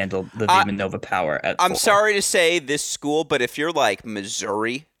cannot handle the Viedmanova power at 4. I'm sorry to say this school, but if you're like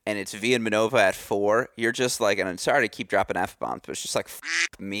Missouri and it's Viedmanova at 4, you're just like, and I'm sorry to keep dropping F-bombs, but it's just like, f***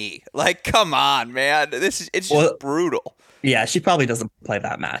 me. Like, come on, man. It's just brutal. Yeah, she probably doesn't play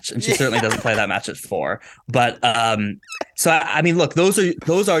that match, and she certainly doesn't play that match at 4. But so I mean, look, those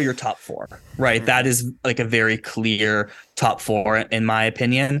are your top 4, right? That is like a very clear top 4 in my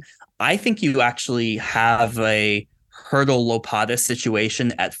opinion. I think you actually have a Hurdle Lopata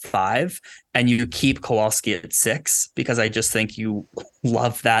situation at 5, and you keep Kowalski at 6 because I just think you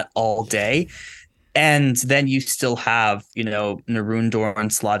love that all day, and then you still have Narun Dorn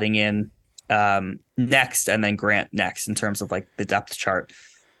slotting in next and then Grant next in terms of like the depth chart.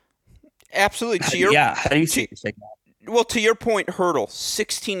 Absolutely. How do you see that? Well, to your point, Hurdle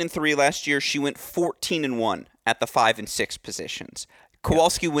 16-3 last year. She went 14-1 at the 5 and 6 positions.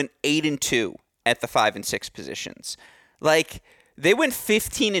 Kowalski went 8-2 at the 5 and 6 positions. Like, they went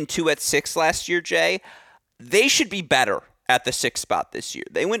 15-2 at 6 last year, Jay. They should be better at the 6 spot this year.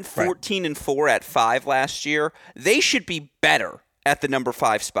 They went 14-4 at 5 last year. They should be better at the number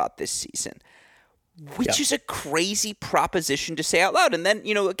 5 spot this season, which is a crazy proposition to say out loud. And then,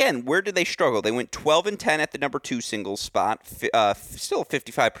 again, where did they struggle? They went 12-10 at the number 2 singles spot, still a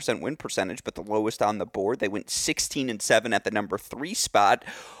 55% win percentage, but the lowest on the board. They went 16-7 at the number 3 spot.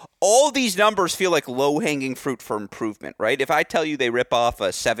 All these numbers feel like low-hanging fruit for improvement, right? If I tell you they rip off a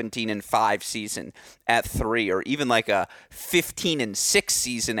 17-5 season at 3, or even like a 15-6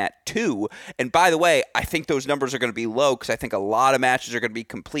 season at 2, and by the way, I think those numbers are going to be low because I think a lot of matches are going to be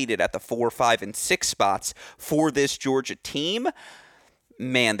completed at the 4, 5, and 6 spots for this Georgia team.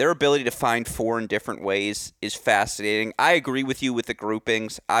 Man, their ability to find 4 in different ways is fascinating. I agree with you with the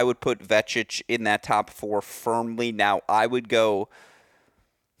groupings. I would put Vekic in that top 4 firmly. Now, I would go...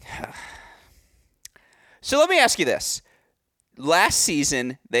 So let me ask you this. Last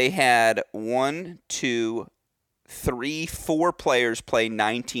season, they had 4 players play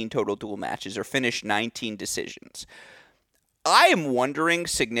 19 total dual matches or finish 19 decisions. I am wondering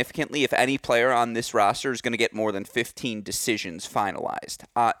significantly if any player on this roster is going to get more than 15 decisions finalized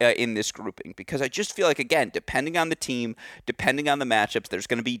in this grouping, because I just feel like, again, depending on the team, depending on the matchups, there's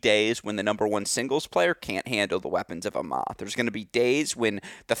going to be days when the number 1 singles player can't handle the weapons of a Ma. There's going to be days when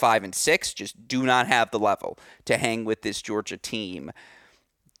the 5 and 6 just do not have the level to hang with this Georgia team.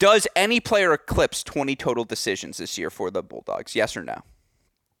 Does any player eclipse 20 total decisions this year for the Bulldogs? Yes or no?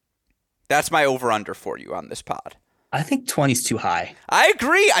 That's my over-under for you on this pod. I think 20 is too high. I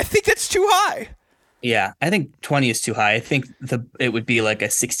agree. I think that's too high. Yeah, I think 20 is too high. I think it would be like a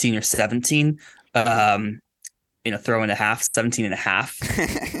 16 or 17. Throw in a half, 17 and a half.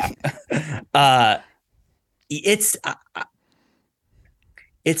 uh it's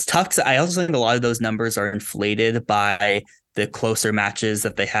it's tough because I also think a lot of those numbers are inflated by the closer matches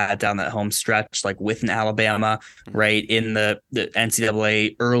that they had down that home stretch, like with an Alabama, right? In the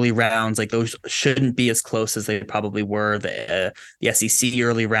NCAA early rounds, like those shouldn't be as close as they probably were the SEC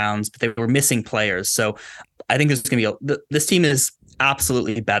early rounds, but they were missing players. So I think there's going to be this team is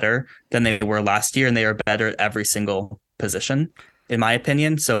absolutely better than they were last year, and they are better at every single position, in my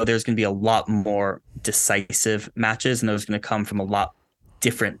opinion. So there's going to be a lot more decisive matches, and those are going to come from a lot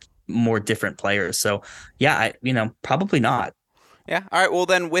more different players. So yeah, probably not. Yeah. All right. Well,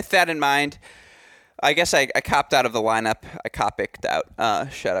 then with that in mind, I guess I copped out of the lineup. I copicked out.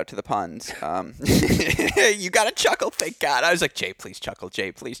 Shout out to the puns. You got to chuckle. Thank God. I was like, Jay, please chuckle.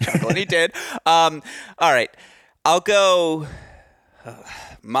 Jay, please chuckle. And he did. All right. I'll go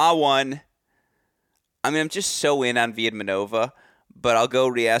Ma 1. I mean, I'm just so in on Viedmanova. But I'll go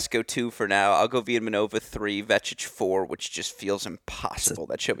Riasco 2 for now. I'll go Viedmanova 3, Vecic 4, which just feels impossible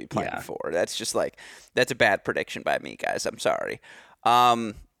that she'll be playing 4. That's just that's a bad prediction by me, guys. I'm sorry.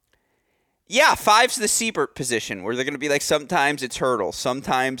 5's the Siebert position where they're going to be like sometimes it's Hurdle,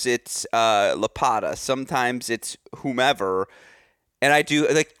 sometimes it's Lapata, sometimes it's whomever. And I do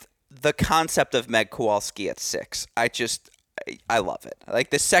like the concept of Meg Kowalski at 6. I love it.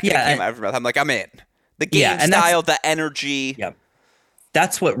 Like the second game I'm like, I'm in. The game style, the energy. Yeah.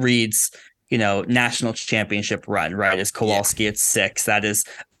 That's what reads, national championship run, right? Is Kowalski at 6. That is,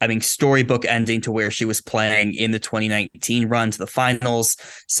 storybook ending to where she was playing in the 2019 run to the finals.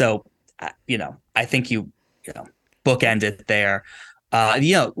 So, I think you bookend it there.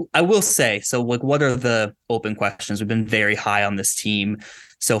 I will say, so like, what are the open questions? We've been very high on this team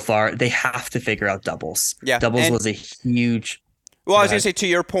so far. They have to figure out doubles. Yeah. Doubles was a huge. Well, I was going to say, to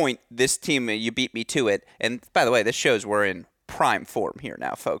your point, this team, you beat me to it. And by the way, this shows we're in prime form here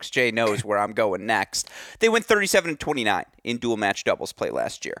now, folks. Jay knows where I'm going next. They went 37-29 in dual match doubles play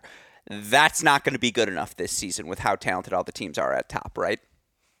last year. That's not going to be good enough this season with how talented all the teams are at top, right?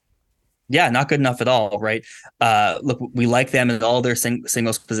 Yeah, not good enough at all, right? Look, we like them in all their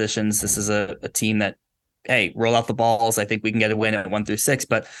singles positions. This is a team that, hey, roll out the balls. I think we can get a win at 1 through 6,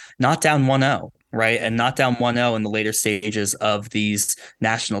 but not down 1-0, right? And not down 1-0 in the later stages of these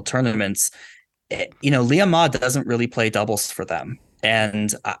national tournaments. Leah Ma doesn't really play doubles for them,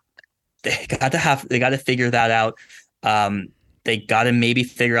 and they got to figure that out. They got to maybe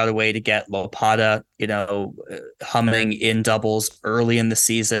figure out a way to get Lopata, humming in doubles early in the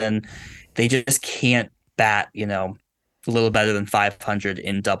season. They just can't bat, a little better than 500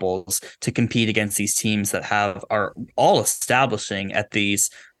 in doubles to compete against these teams that are all establishing at these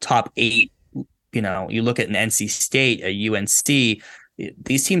top 8. You look at an NC State, a UNC.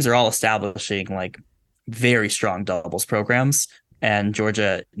 These teams are all establishing like very strong doubles programs, and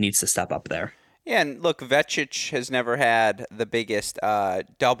Georgia needs to step up there. Yeah, and look, Vecic has never had the biggest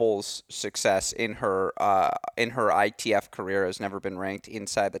doubles success in her ITF career. Has never been ranked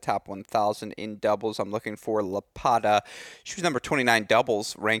inside the top 1,000 in doubles. I'm looking for Lapata. She was number 29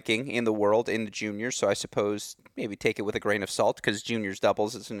 doubles ranking in the world in the juniors, so I suppose maybe take it with a grain of salt because juniors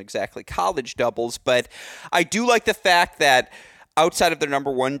doubles isn't exactly college doubles. But I do like the fact that outside of their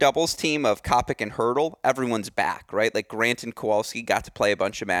number 1 doubles team of Kopic and Hurdle, everyone's back, right? Like Grant and Kowalski got to play a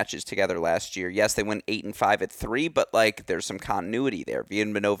bunch of matches together last year. Yes, they went 8-5 at 3, but like there's some continuity there.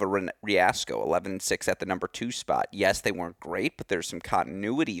 Viedmanova Riasco, 11-6 at the number 2 spot. Yes, they weren't great, but there's some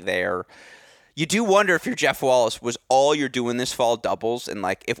continuity there. You do wonder if you're Jeff Wallace, was all you're doing this fall doubles? And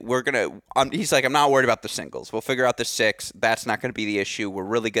like, if we're going to, he's like, I'm not worried about the singles. We'll figure out the 6. That's not going to be the issue. We're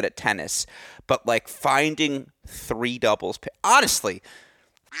really good at tennis. But like finding 3 doubles, honestly,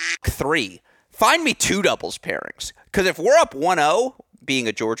 3. Find me 2 doubles pairings. Because if we're up 1-0, being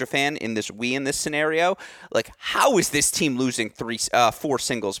a Georgia fan in this scenario, like how is this team losing 4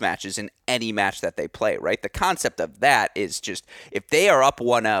 singles matches in any match that they play, right? The concept of that is just, if they are up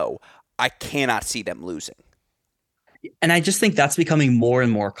 1-0, I cannot see them losing. And I just think that's becoming more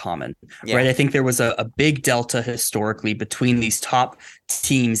and more common, right? I think there was a big delta historically between these top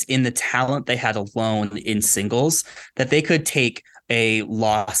teams in the talent they had alone in singles, that they could take a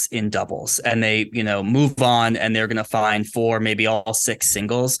loss in doubles and they, move on and they're going to find 4, maybe all 6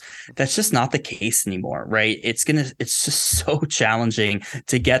 singles. That's just not the case anymore, right? It's just so challenging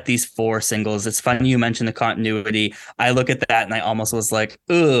to get these 4 singles. It's funny you mentioned the continuity. I look at that and I almost was like,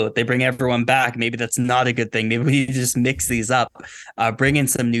 ooh, they bring everyone back. Maybe that's not a good thing. Maybe we just mix these up, bring in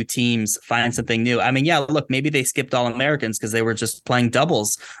some new teams, find something new. I mean, yeah, look, maybe they skipped All-Americans because they were just playing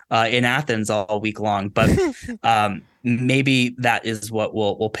doubles in Athens all week long. But maybe that is what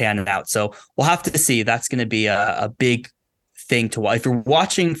will pan out. So we'll have to see. That's going to be a big thing to watch. If you're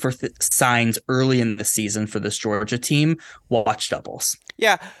watching for signs early in the season for this Georgia team, watch doubles.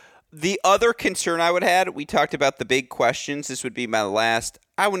 Yeah. The other concern I would have, we talked about the big questions. This would be my last,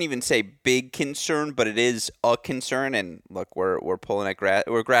 I wouldn't even say big concern, but it is a concern. And look, we're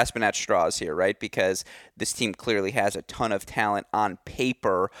grasping at straws here, right? Because this team clearly has a ton of talent on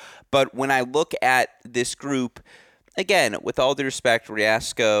paper. But when I look at this group, again, with all due respect,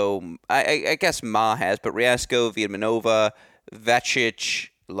 Riasco, I guess Ma has, but Riasco, Viedmanova, Vecic,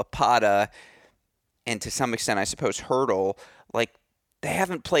 Lapata, and to some extent, I suppose, Hurdle, like, they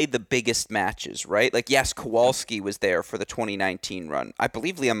haven't played the biggest matches, right? Like, yes, Kowalski was there for the 2019 run. I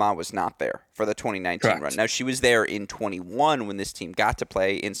believe Leah Ma was not there for the 2019 run. Now, she was there in 21 when this team got to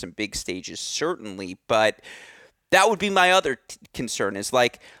play in some big stages, certainly. But that would be my other concern is,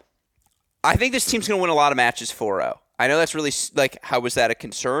 like, I think this team's going to win a lot of matches 4-0. I know that's really, like, how was that a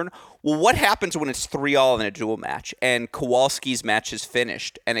concern? Well, what happens when it's 3-all in a dual match and Kowalski's match is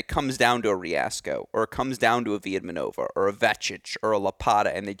finished and it comes down to a Riasco or it comes down to a Viedmanova or a Vecic or a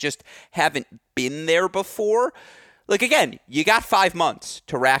Lapata and they just haven't been there before? Like, again, you got 5 months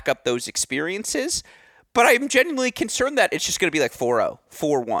to rack up those experiences, but I'm genuinely concerned that it's just going to be like 4-0,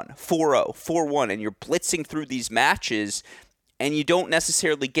 4-1, 4-0, 4-1, and you're blitzing through these matches and you don't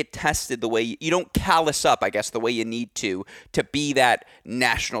necessarily get tested the way you don't callous up, I guess, the way you need to be that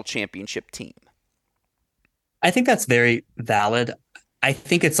national championship team. I think that's very valid. I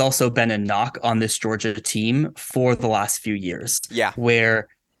think it's also been a knock on this Georgia team for the last few years. Yeah. Where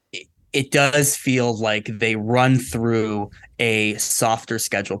it does feel like they run through a softer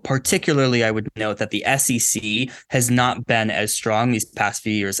schedule. Particularly, I would note that the SEC has not been as strong these past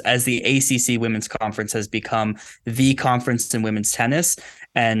few years as the ACC Women's Conference has become the conference in women's tennis.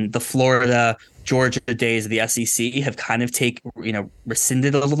 And the Florida, Georgia days of the SEC have kind of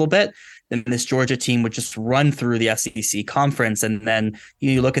rescinded a little bit. And this Georgia team would just run through the SEC conference. And then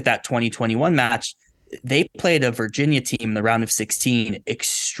you look at that 2021 match, they played a Virginia team in the round of 16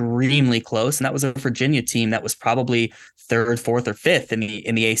 extremely close. And that was a Virginia team that was probably 3rd, 4th, or 5th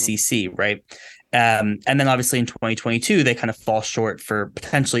in the ACC, right? And then obviously in 2022, they kind of fall short for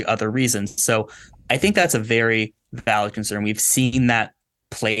potentially other reasons. So I think that's a very valid concern. We've seen that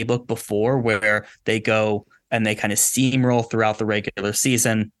playbook before where they go and they kind of steamroll throughout the regular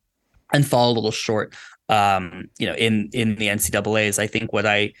season and fall a little short, in the NCAAs. I think what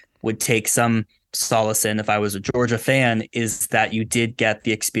I would take some solace in if I was a Georgia fan is that you did get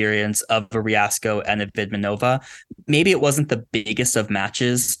the experience of a Riasco and a Viedmanova. Maybe it wasn't the biggest of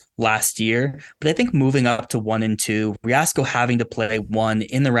matches last year, but I think moving up to 1 and 2, Riasco having to play 1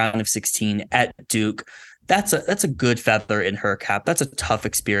 in the round of 16 at Duke, that's a good feather in her cap. That's a tough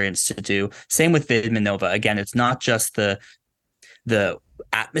experience to do. Same with Viedmanova. Again, it's not just the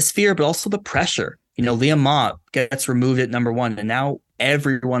atmosphere, but also the pressure. Leah Ma gets removed at number 1, and now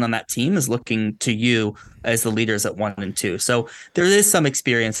everyone on that team is looking to you as the leaders at 1 and 2. So there is some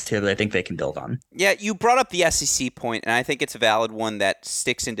experience here that I think they can build on. Yeah, you brought up the SEC point, and I think it's a valid one that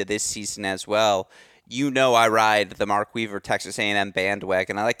sticks into this season as well. I ride the Mark Weaver Texas A&M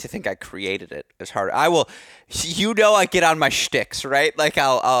bandwagon. I like to think I created it as hard. I will. I get on my shticks, right? Like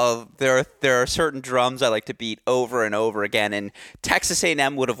there are certain drums I like to beat over and over again. And Texas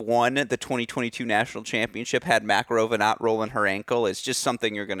A&M would have won the 2022 national championship had Makarova not rolling her ankle. It's just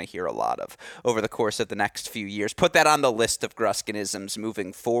something you're going to hear a lot of over the course of the next few years. Put that on the list of Gruskinisms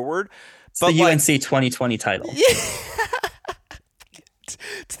moving forward. It's the UNC 2020 title. Yeah.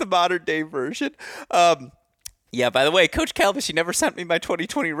 It's the modern day version. Yeah, by the way, Coach Calvis, you never sent me my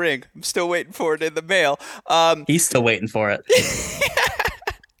 2020 ring. I'm still waiting for it in the mail. He's still waiting for it.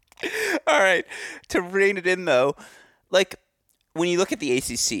 All right. To rein it in, though, like when you look at the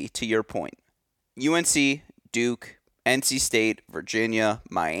ACC, to your point, UNC, Duke, NC State, Virginia,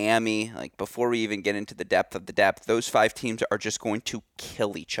 Miami, like before we even get into the depth of the depth, those 5 teams are just going to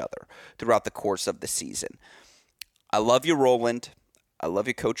kill each other throughout the course of the season. I love you, Roland. I love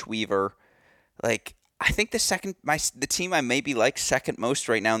you, Coach Weaver. Like, I think the team I maybe like second most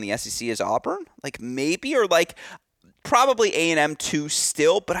right now in the SEC is Auburn. Like, maybe, or like, Probably A&M too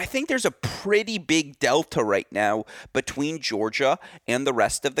still, but I think there's a pretty big delta right now between Georgia and the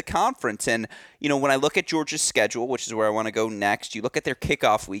rest of the conference. And, when I look at Georgia's schedule, which is where I want to go next, you look at their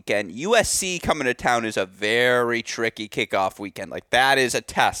kickoff weekend. USC coming to town is a very tricky kickoff weekend. Like, that is a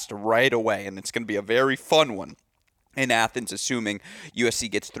test right away, and it's going to be a very fun one in Athens, assuming USC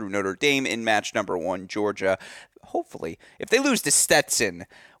gets through Notre Dame in match number 1, Georgia. Hopefully, if they lose to Stetson,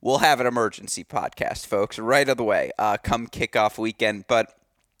 we'll have an emergency podcast, folks, right out of the way, come kickoff weekend. But,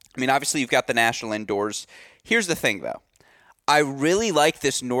 obviously you've got the national indoors. Here's the thing, though. I really like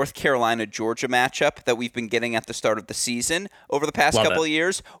this North Carolina-Georgia matchup that we've been getting at the start of the season over the past couple of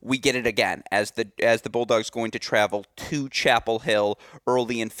years. We get it again as the Bulldogs going to travel to Chapel Hill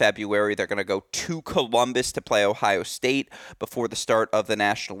early in February. They're going to go to Columbus to play Ohio State before the start of the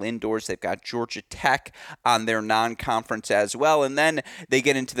national indoors. They've got Georgia Tech on their non-conference as well, and then they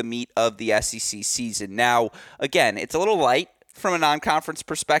get into the meat of the SEC season. Now, again, it's a little light from a non-conference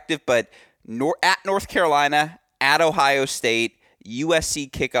perspective, but at North Carolina, at Ohio State, USC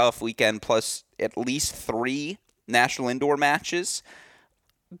kickoff weekend, plus at least 3 national indoor matches.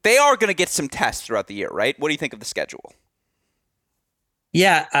 They are going to get some tests throughout the year, right? What do you think of the schedule?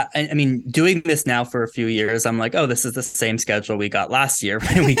 Yeah, doing this now for a few years, I'm like, oh, this is the same schedule we got last year.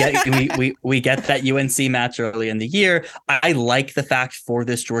 we get we get that UNC match early in the year. I like the fact for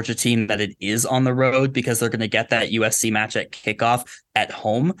this Georgia team that it is on the road because they're going to get that USC match at kickoff at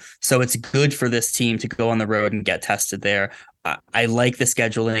home. So it's good for this team to go on the road and get tested there. I like the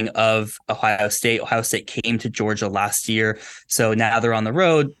scheduling of Ohio State. Ohio State came to Georgia last year, so now they're on the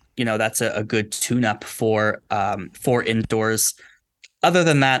road. That's a good tune-up for indoors. Other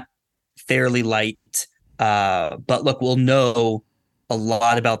than that, fairly light. But look, we'll know a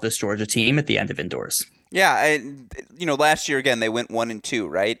lot about this Georgia team at the end of indoors. Yeah, and last year again they went 1-2,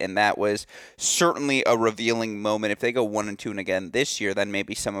 right? And that was certainly a revealing moment. If they go 1-2 and again this year, then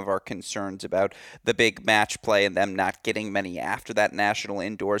maybe some of our concerns about the big match play and them not getting many after that national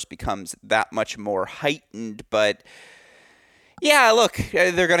indoors becomes that much more heightened. But yeah, look,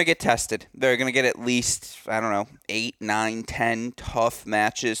 they're going to get tested. They're going to get at least, 8, 9, 10 tough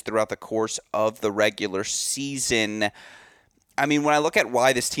matches throughout the course of the regular season. When I look at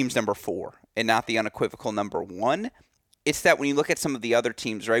why this team's number 4 and not the unequivocal number 1, it's that when you look at some of the other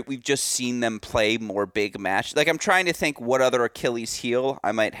teams, right, we've just seen them play more big matches. Like, I'm trying to think what other Achilles heel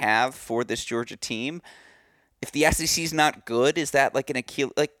I might have for this Georgia team. If the SEC's not good, is that like an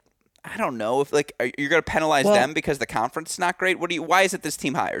Achilles? Like, I don't know if you're going to penalize them because the conference is not great. Why is it this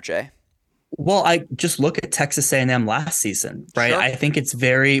team higher, Jay? Well, I just look at Texas A&M last season, right? Sure. I think it's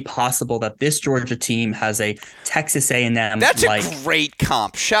very possible that this Georgia team has a Texas A&M. That's a great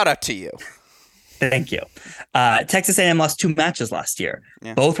comp. Shout out to you. Thank you. Texas A&M lost 2 matches last year.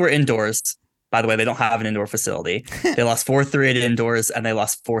 Yeah. Both were indoors. By the way, they don't have an indoor facility. They lost 4-3 at indoors, and they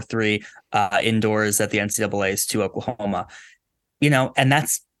lost 4-3 indoors at the NCAAs to Oklahoma. And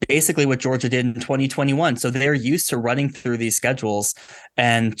that's basically what Georgia did in 2021. So they're used to running through these schedules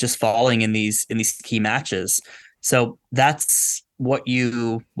and just falling in these key matches. So that's what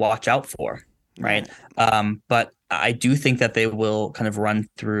you watch out for, right? But I do think that they will kind of run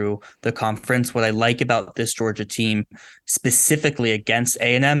through the conference. What I like about this Georgia team, specifically against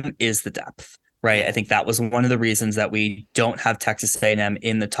A&M, is the depth. Right. I think that was one of the reasons that we don't have Texas A&M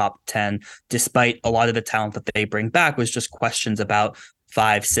in the top 10, despite a lot of the talent that they bring back was just questions about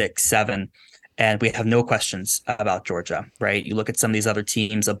 5, 6, 7. And we have no questions about Georgia. Right. You look at some of these other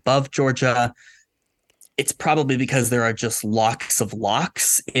teams above Georgia. It's probably because there are just locks of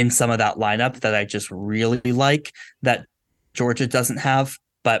locks in some of that lineup that I just really like that Georgia doesn't have.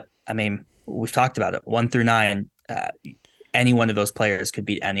 But we've talked about it 1 through 9. Any one of those players could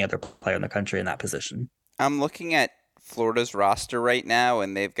beat any other player in the country in that position. I'm looking at Florida's roster right now,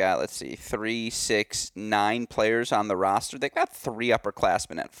 and they've got, 3, 6, 9 players on the roster. They've got 3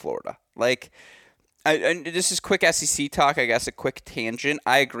 upperclassmen at Florida. And this is quick SEC talk, I guess, a quick tangent.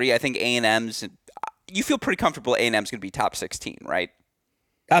 I agree. I think A&M's – you feel pretty comfortable A&M's going to be top 16, right?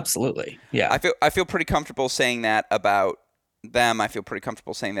 Absolutely, yeah. I feel pretty comfortable saying that about them. I feel pretty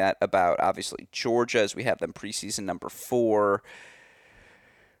comfortable saying that about, obviously, Georgia, as we have them preseason number 4.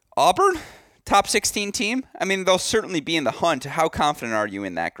 Auburn, top 16 team. They'll certainly be in the hunt. How confident are you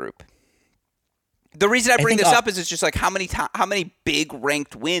in that group? The reason I bring this up is it's just how many big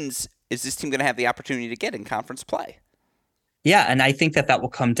ranked wins is this team going to have the opportunity to get in conference play? Yeah, and I think that will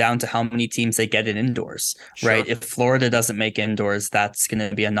come down to how many teams they get in indoors, right? If Florida doesn't make indoors, that's going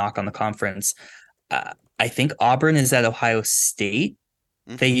to be a knock on the conference. I think Auburn is at Ohio State.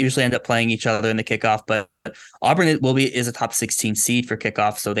 Mm-hmm. They usually end up playing each other in the kickoff, but Auburn is a top 16 seed for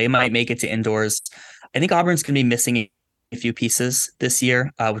kickoff, so they might make it to indoors. I think Auburn's going to be missing a few pieces this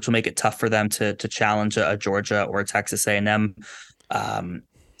year, which will make it tough for them to challenge a Georgia or a Texas A&M.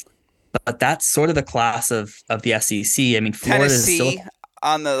 But that's sort of the class of the SEC. I mean, Florida is still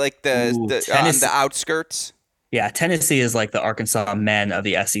on the on the outskirts. Yeah, Tennessee is like the Arkansas men of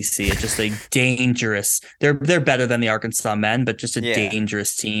the SEC. It's just a dangerous. They're better than the Arkansas men, but just a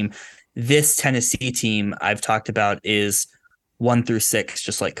dangerous team. This Tennessee team I've talked about is 1 through 6,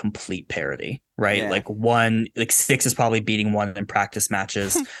 just like complete parity, right? Yeah. Like 6 is probably beating 1 in practice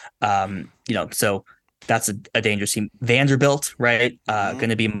matches. So that's a dangerous team. Vanderbilt, right? Going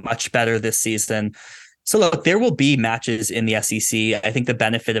to be much better this season. So look, there will be matches in the SEC. I think the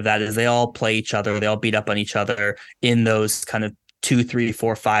benefit of that is they all play each other. They all beat up on each other in those kind of 2, 3,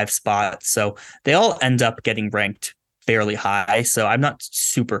 4, 5 spots. So they all end up getting ranked fairly high. So I'm not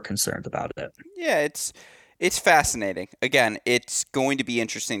super concerned about it. Yeah, it's fascinating. Again, it's going to be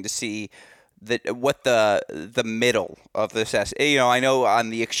interesting to see what the middle of this. I know on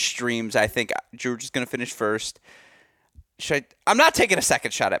the extremes, I think Georgia's going to finish first. I'm not taking a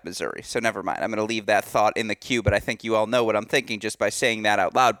second shot at Missouri, so never mind. I'm going to leave that thought in the queue, but I think you all know what I'm thinking just by saying that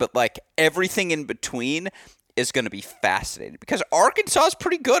out loud. But like everything in between is going to be fascinating because Arkansas is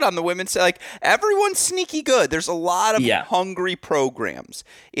pretty good on the women's side. Like everyone's sneaky good. There's a lot of hungry programs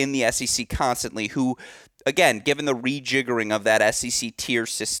in the SEC constantly who, again, given the rejiggering of that SEC tier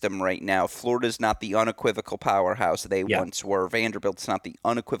system right now, Florida's not the unequivocal powerhouse they once were. Vanderbilt's not the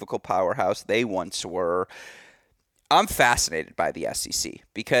unequivocal powerhouse they once were. I'm fascinated by the SEC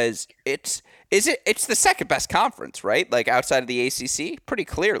because it's the second best conference, right? Like outside of the ACC, pretty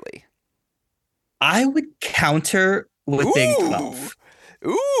clearly. I would counter with Big 12.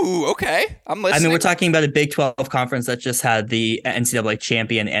 Ooh, okay. I'm listening. I mean, we're talking about a Big 12 conference that just had the NCAA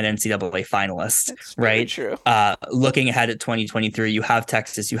champion and NCAA finalist, That's right? True. Looking ahead at 2023, you have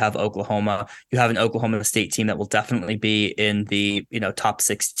Texas, you have Oklahoma, you have an Oklahoma State team that will definitely be in the top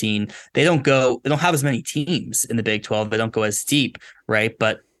 16. They don't have as many teams in the Big 12. They don't go as deep, right?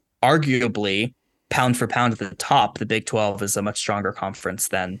 But arguably, pound for pound at the top, the Big 12 is a much stronger conference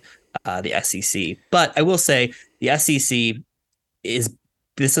than the SEC. But I will say the SEC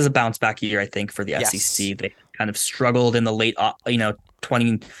this is a bounce back year, I think, for the SEC. They kind of struggled in the late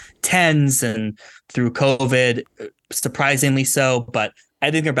 2010s and through COVID, surprisingly so. But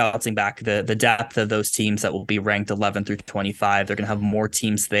I think they're bouncing back. The depth of those teams that will be ranked 11 through 25, they're going to have more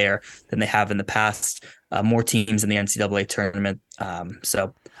teams there than they have in the past, more teams in the NCAA tournament.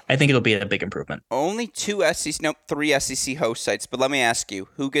 So I think it'll be a big improvement. Only 3 SEC host sites, but let me ask you,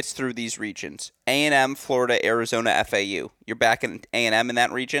 who gets through these regions? A&M, Florida, Arizona, FAU. You're back in A&M in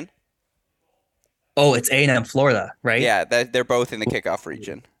that region? Oh, it's A&M, Florida, right? Yeah, they're both in the kickoff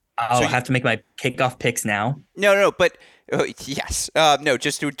region. Oh, so I have to make my kickoff picks now? No, but yes. No,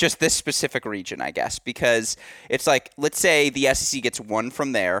 just this specific region, I guess, because it's like, let's say the SEC gets 1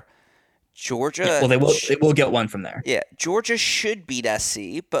 from there. Georgia. Well, they will get 1 from there. Yeah, Georgia should beat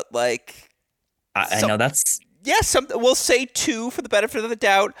SC, but like, I know that's we'll say 2 for the benefit of the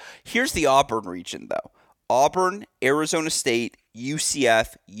doubt. Here's the Auburn region, though: Auburn, Arizona State,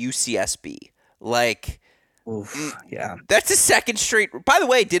 UCF, UCSB. Like, oof, yeah, that's a second straight. By the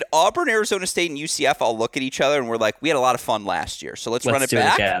way, did Auburn, Arizona State, and UCF all look at each other and we're like, we had a lot of fun last year, so let's run it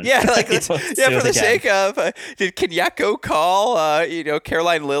back? Yeah, like for the sake of, did Kenyeko call,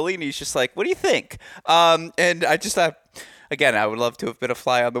 Caroline Lilly, and he's just like, what do you think? And I just thought, again, I would love to have been a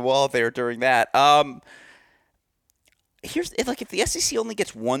fly on the wall there during that. Here's like, if the SEC only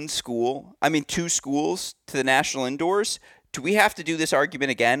gets 2 schools to the national indoors. Do we have to do this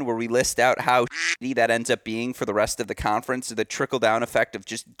argument again where we list out how shitty that ends up being for the rest of the conference, the trickle-down effect of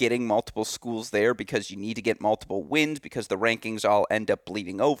just getting multiple schools there because you need to get multiple wins because the rankings all end up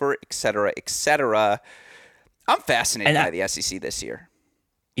bleeding over, et cetera, et cetera. I'm fascinated by the SEC this year.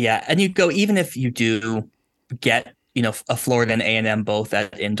 Yeah, and even if you do get, a Florida and A&M both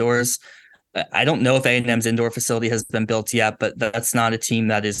at indoors, I don't know if A&M's indoor facility has been built yet, but that's not a team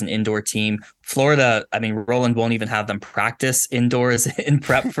that is an indoor team. Florida, I mean, Roland won't even have them practice indoors in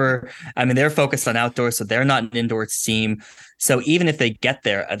prep for, they're focused on outdoors, so they're not an indoors team. So even if they get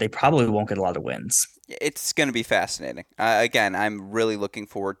there, they probably won't get a lot of wins. It's going to be fascinating. Again, I'm really looking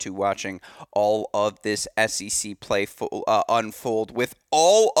forward to watching all of this SEC play unfold. With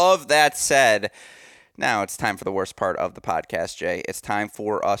all of that said, now it's time for the worst part of the podcast, Jay. It's time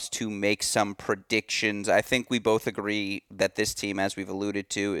for us to make some predictions. I think we both agree that this team, as we've alluded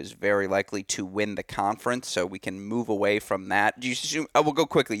to, is very likely to win the conference, so we can move away from that. Do you assume, we'll go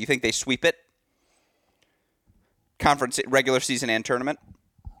quickly. You think they sweep it? Conference, regular season, and tournament?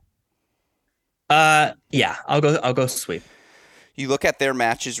 Yeah, I'll go sweep. You look at their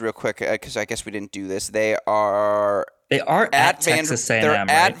matches real quick because I guess we didn't do this. They are at Texas A&M, they're right?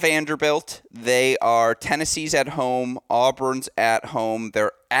 at Vanderbilt. They are Tennessee's at home. Auburn's at home.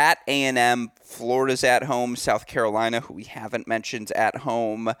 They're at A&M. Florida's at home. South Carolina, who we haven't mentioned, at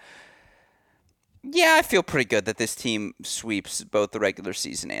home. Yeah, I feel pretty good that this team sweeps both the regular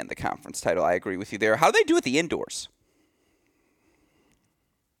season and the conference title. I agree with you there. How do they do at the indoors?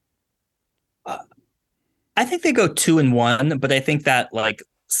 I think they go 2-1, but I think that like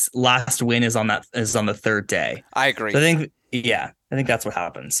last win is on the third day. I agree. So I think that's what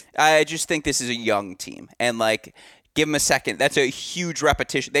happens. I just think this is a young team, and like give them a second. That's a huge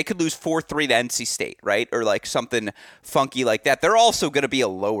repetition. They could lose 4-3 to NC State, right, or like something funky like that. They're also going to be a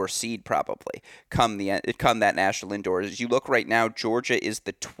lower seed probably come that national indoors. As you look right now, Georgia is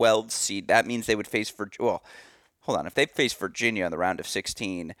the 12th seed. That means they would face if they face Virginia in the round of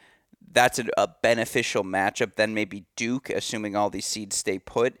 16. That's a beneficial matchup. Then maybe Duke, assuming all these seeds stay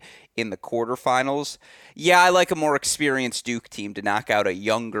put in the quarterfinals. Yeah, I like a more experienced Duke team to knock out a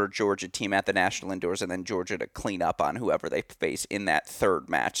younger Georgia team at the national indoors, and then Georgia to clean up on whoever they face in that third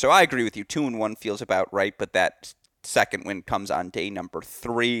match. So I agree with you. 2-1 feels about right, but that second win comes on day number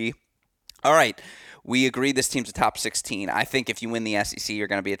 3. All right. We agree this team's a top 16. I think if you win the SEC, you're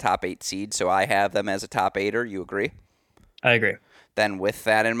going to be a top 8 seed, so I have them as a top 8er. You agree? I agree. Then with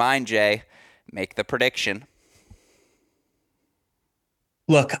that in mind, Jay, make the prediction.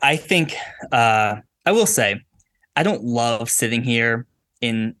 Look, I think I will say I don't love sitting here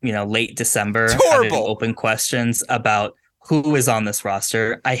in late December having open questions about who is on this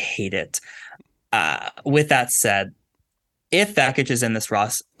roster. I hate it. With that said, if Vakic is in this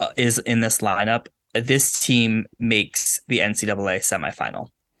lineup, this team makes the NCAA semifinal.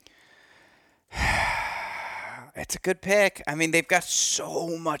 It's a good pick. I mean, they've got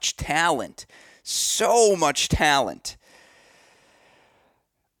so much talent. So much talent.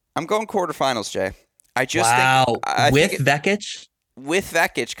 I'm going quarterfinals, Jay. I just think... With Vekic? With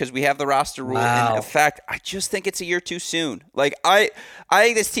Vekic, because we have the roster rule in effect. I just think it's a year too soon. Like, I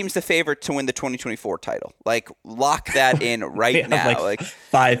think this team's the favorite to win the 2024 title. Like, lock that in right now. Like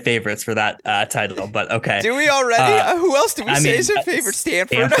 5 favorites for that title, but okay. Do we already? Who else do we say is our favorite?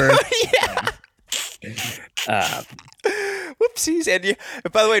 Stanford? Yeah. Whoopsies. And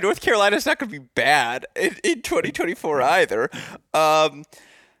by the way, North Carolina's not going to be bad in 2024 either.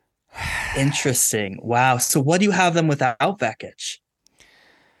 Interesting. Wow. So what do you have them without Vekic?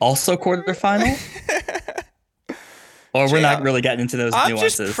 Also quarterfinal? Or we're not really getting into those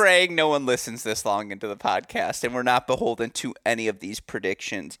nuances. I'm just praying no one listens this long into the podcast and we're not beholden to any of these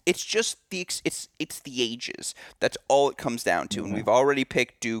predictions. It's just it's the ages. That's all it comes down to. Mm-hmm. And we've already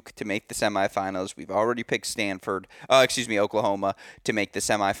picked Duke to make the semifinals. We've already picked Oklahoma to make the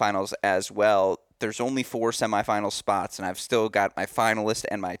semifinals as well. There's only 4 semifinal spots, and I've still got my finalist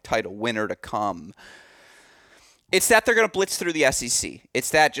and my title winner to come. It's that they're going to blitz through the SEC.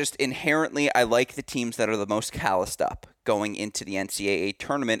 It's that just inherently I like the teams that are the most calloused up going into the NCAA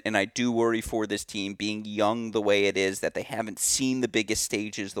tournament, and I do worry for this team being young the way it is, that they haven't seen the biggest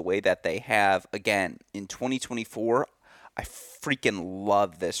stages the way that they have. Again, in 2024, I freaking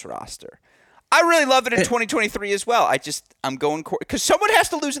love this roster. I really love it in 2023 as well. I'm going because someone has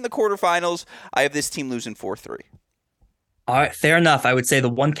to lose in the quarterfinals. I have this team losing 4-3. All right, fair enough. I would say the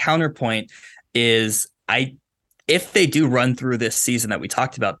one counterpoint is if they do run through this season that we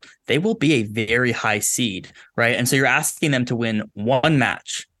talked about, they will be a very high seed, right? And so you're asking them to win one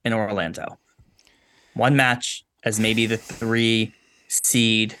match in Orlando. One match as maybe the 3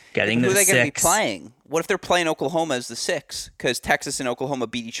 seed, getting the 6. Who are they going to be playing? What if they're playing Oklahoma as the 6? Because Texas and Oklahoma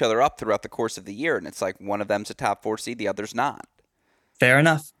beat each other up throughout the course of the year, and it's like one of them's a top 4 seed, the other's not. Fair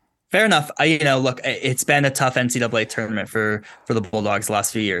enough. Look, it's been a tough NCAA tournament for the Bulldogs the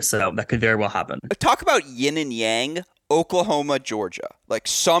last few years, so that could very well happen. Talk about yin and yang, Oklahoma, Georgia. Like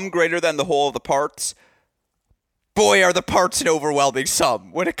some greater than the whole of the parts. Boy, are the parts an overwhelming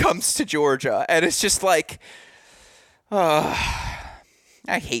sum when it comes to Georgia. And it's just like, I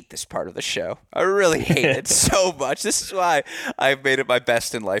hate this part of the show. I really hate it so much. This is why I've made it my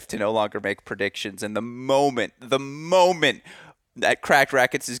best in life to no longer make predictions. And the moment that Cracked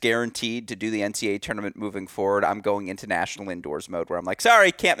Racquets is guaranteed to do the NCAA tournament moving forward, I'm going into national indoors mode where I'm like,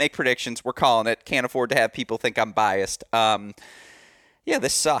 sorry, can't make predictions. We're calling it. Can't afford to have people think I'm biased. Yeah,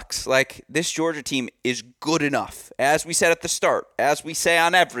 this sucks. Like, this Georgia team is good enough. As we said at the start, as we say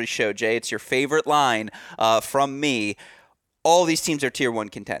on every show, Jay, it's your favorite line from me. All these teams are tier 1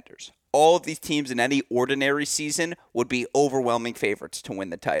 contenders. All of these teams in any ordinary season would be overwhelming favorites to win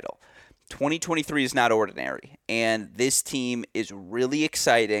the title. 2023 is not ordinary, and this team is really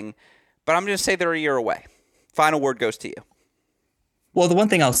exciting, but I'm going to say they're a year away. Final word goes to you. Well, the one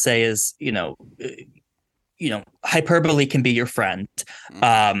thing I'll say is, hyperbole can be your friend.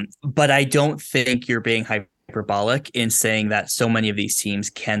 But I don't think you're being hyperbolic in saying that so many of these teams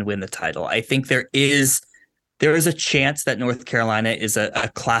can win the title. I think there is a chance that North Carolina is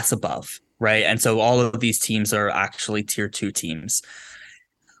a class above, right? And so all of these teams are actually tier 2 teams.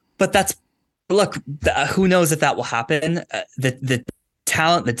 But who knows if that will happen? The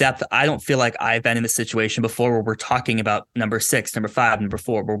talent, the depth, I don't feel like I've been in this situation before where we're talking about number 6, number 5, number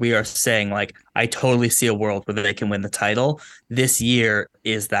 4, where we are saying like, I totally see a world where they can win the title. This year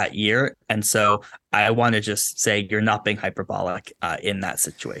is that year. And so I want to just say you're not being hyperbolic in that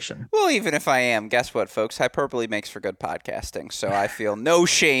situation. Well, even if I am, guess what, folks? Hyperbole makes for good podcasting. So I feel no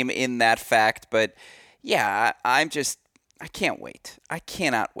shame in that fact. But yeah, I can't wait. I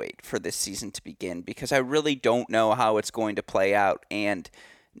cannot wait for this season to begin because I really don't know how it's going to play out. And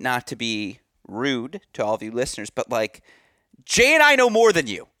not to be rude to all of you listeners, but like Jay and I know more than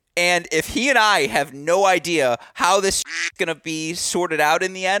you. And if he and I have no idea how this is going to be sorted out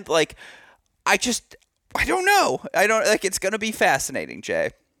in the end, like I don't know. It's going to be fascinating, Jay.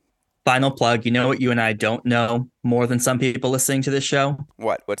 Final plug. You know what you and I don't know more than some people listening to this show?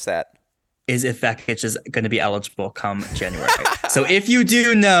 What? What's that? Is if Vekic is going to be eligible come January. So if you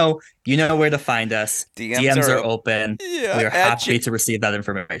do know, you know where to find us. DMs are open. Yeah, we are happy to receive that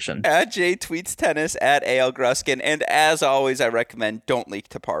information. At Jay Tweets Tennis, at AL Gruskin. And as always, I recommend don't leak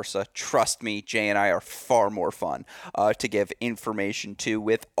to Parsa. Trust me, Jay and I are far more fun to give information to.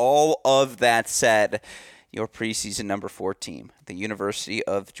 With all of that said, your preseason number 4 team, the University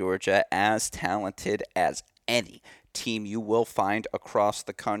of Georgia, as talented as any team you will find across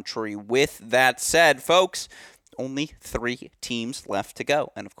the country. With that said, folks, only 3 teams left to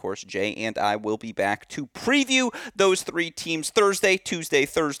go. And of course, Jay and I will be back to preview those 3 teams Thursday, Tuesday,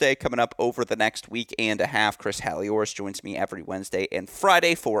 Thursday, coming up over the next week and a half. Chris Halioris joins me every Wednesday and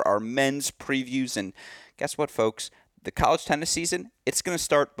Friday for our men's previews. And guess what, folks? The college tennis season, it's going to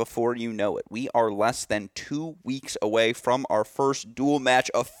start before you know it. We are less than 2 weeks away from our first dual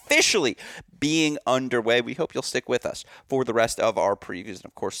match officially being underway. We hope you'll stick with us for the rest of our previews. And,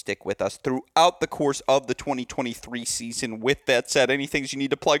 of course, stick with us throughout the course of the 2023 season. With that said, any things you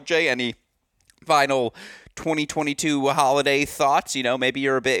need to plug, Jay? Any final 2022 holiday thoughts? Maybe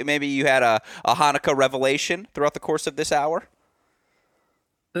you had a Hanukkah revelation throughout the course of this hour?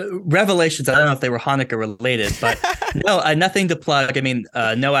 Revelations. I don't know if they were Hanukkah related, but no, nothing to plug. I mean,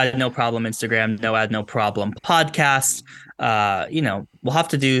 no ad, no problem Instagram, no ad, no problem podcast. We'll have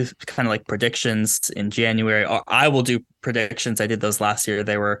to do kind of like predictions in January, or I will do predictions. I did those last year.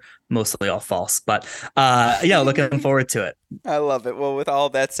 They were mostly all false, but looking forward to it. I love it. Well, with all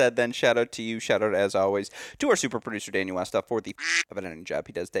that said, then shout out to you. Shout out as always to our super producer, Daniel Westhoff, for the of an editing job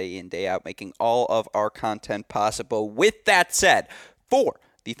he does day in, day out, making all of our content possible. With that said, for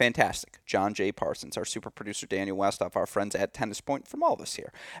the fantastic John J. Parsons, our super producer Daniel Westhoff, our friends at Tennis Point, from all of us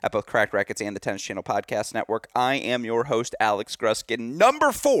here at both Cracked Racquets and the Tennis Channel Podcast Network, I am your host, Alex Gruskin.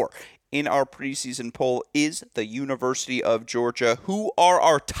 Number 4 in our preseason poll is the University of Georgia. Who are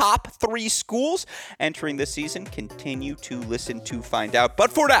our top 3 schools entering this season? Continue to listen to find out.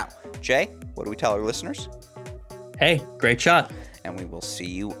 But for now, Jay, what do we tell our listeners? Hey, great shot. And we will see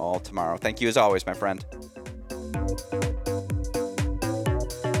you all tomorrow. Thank you as always, my friend.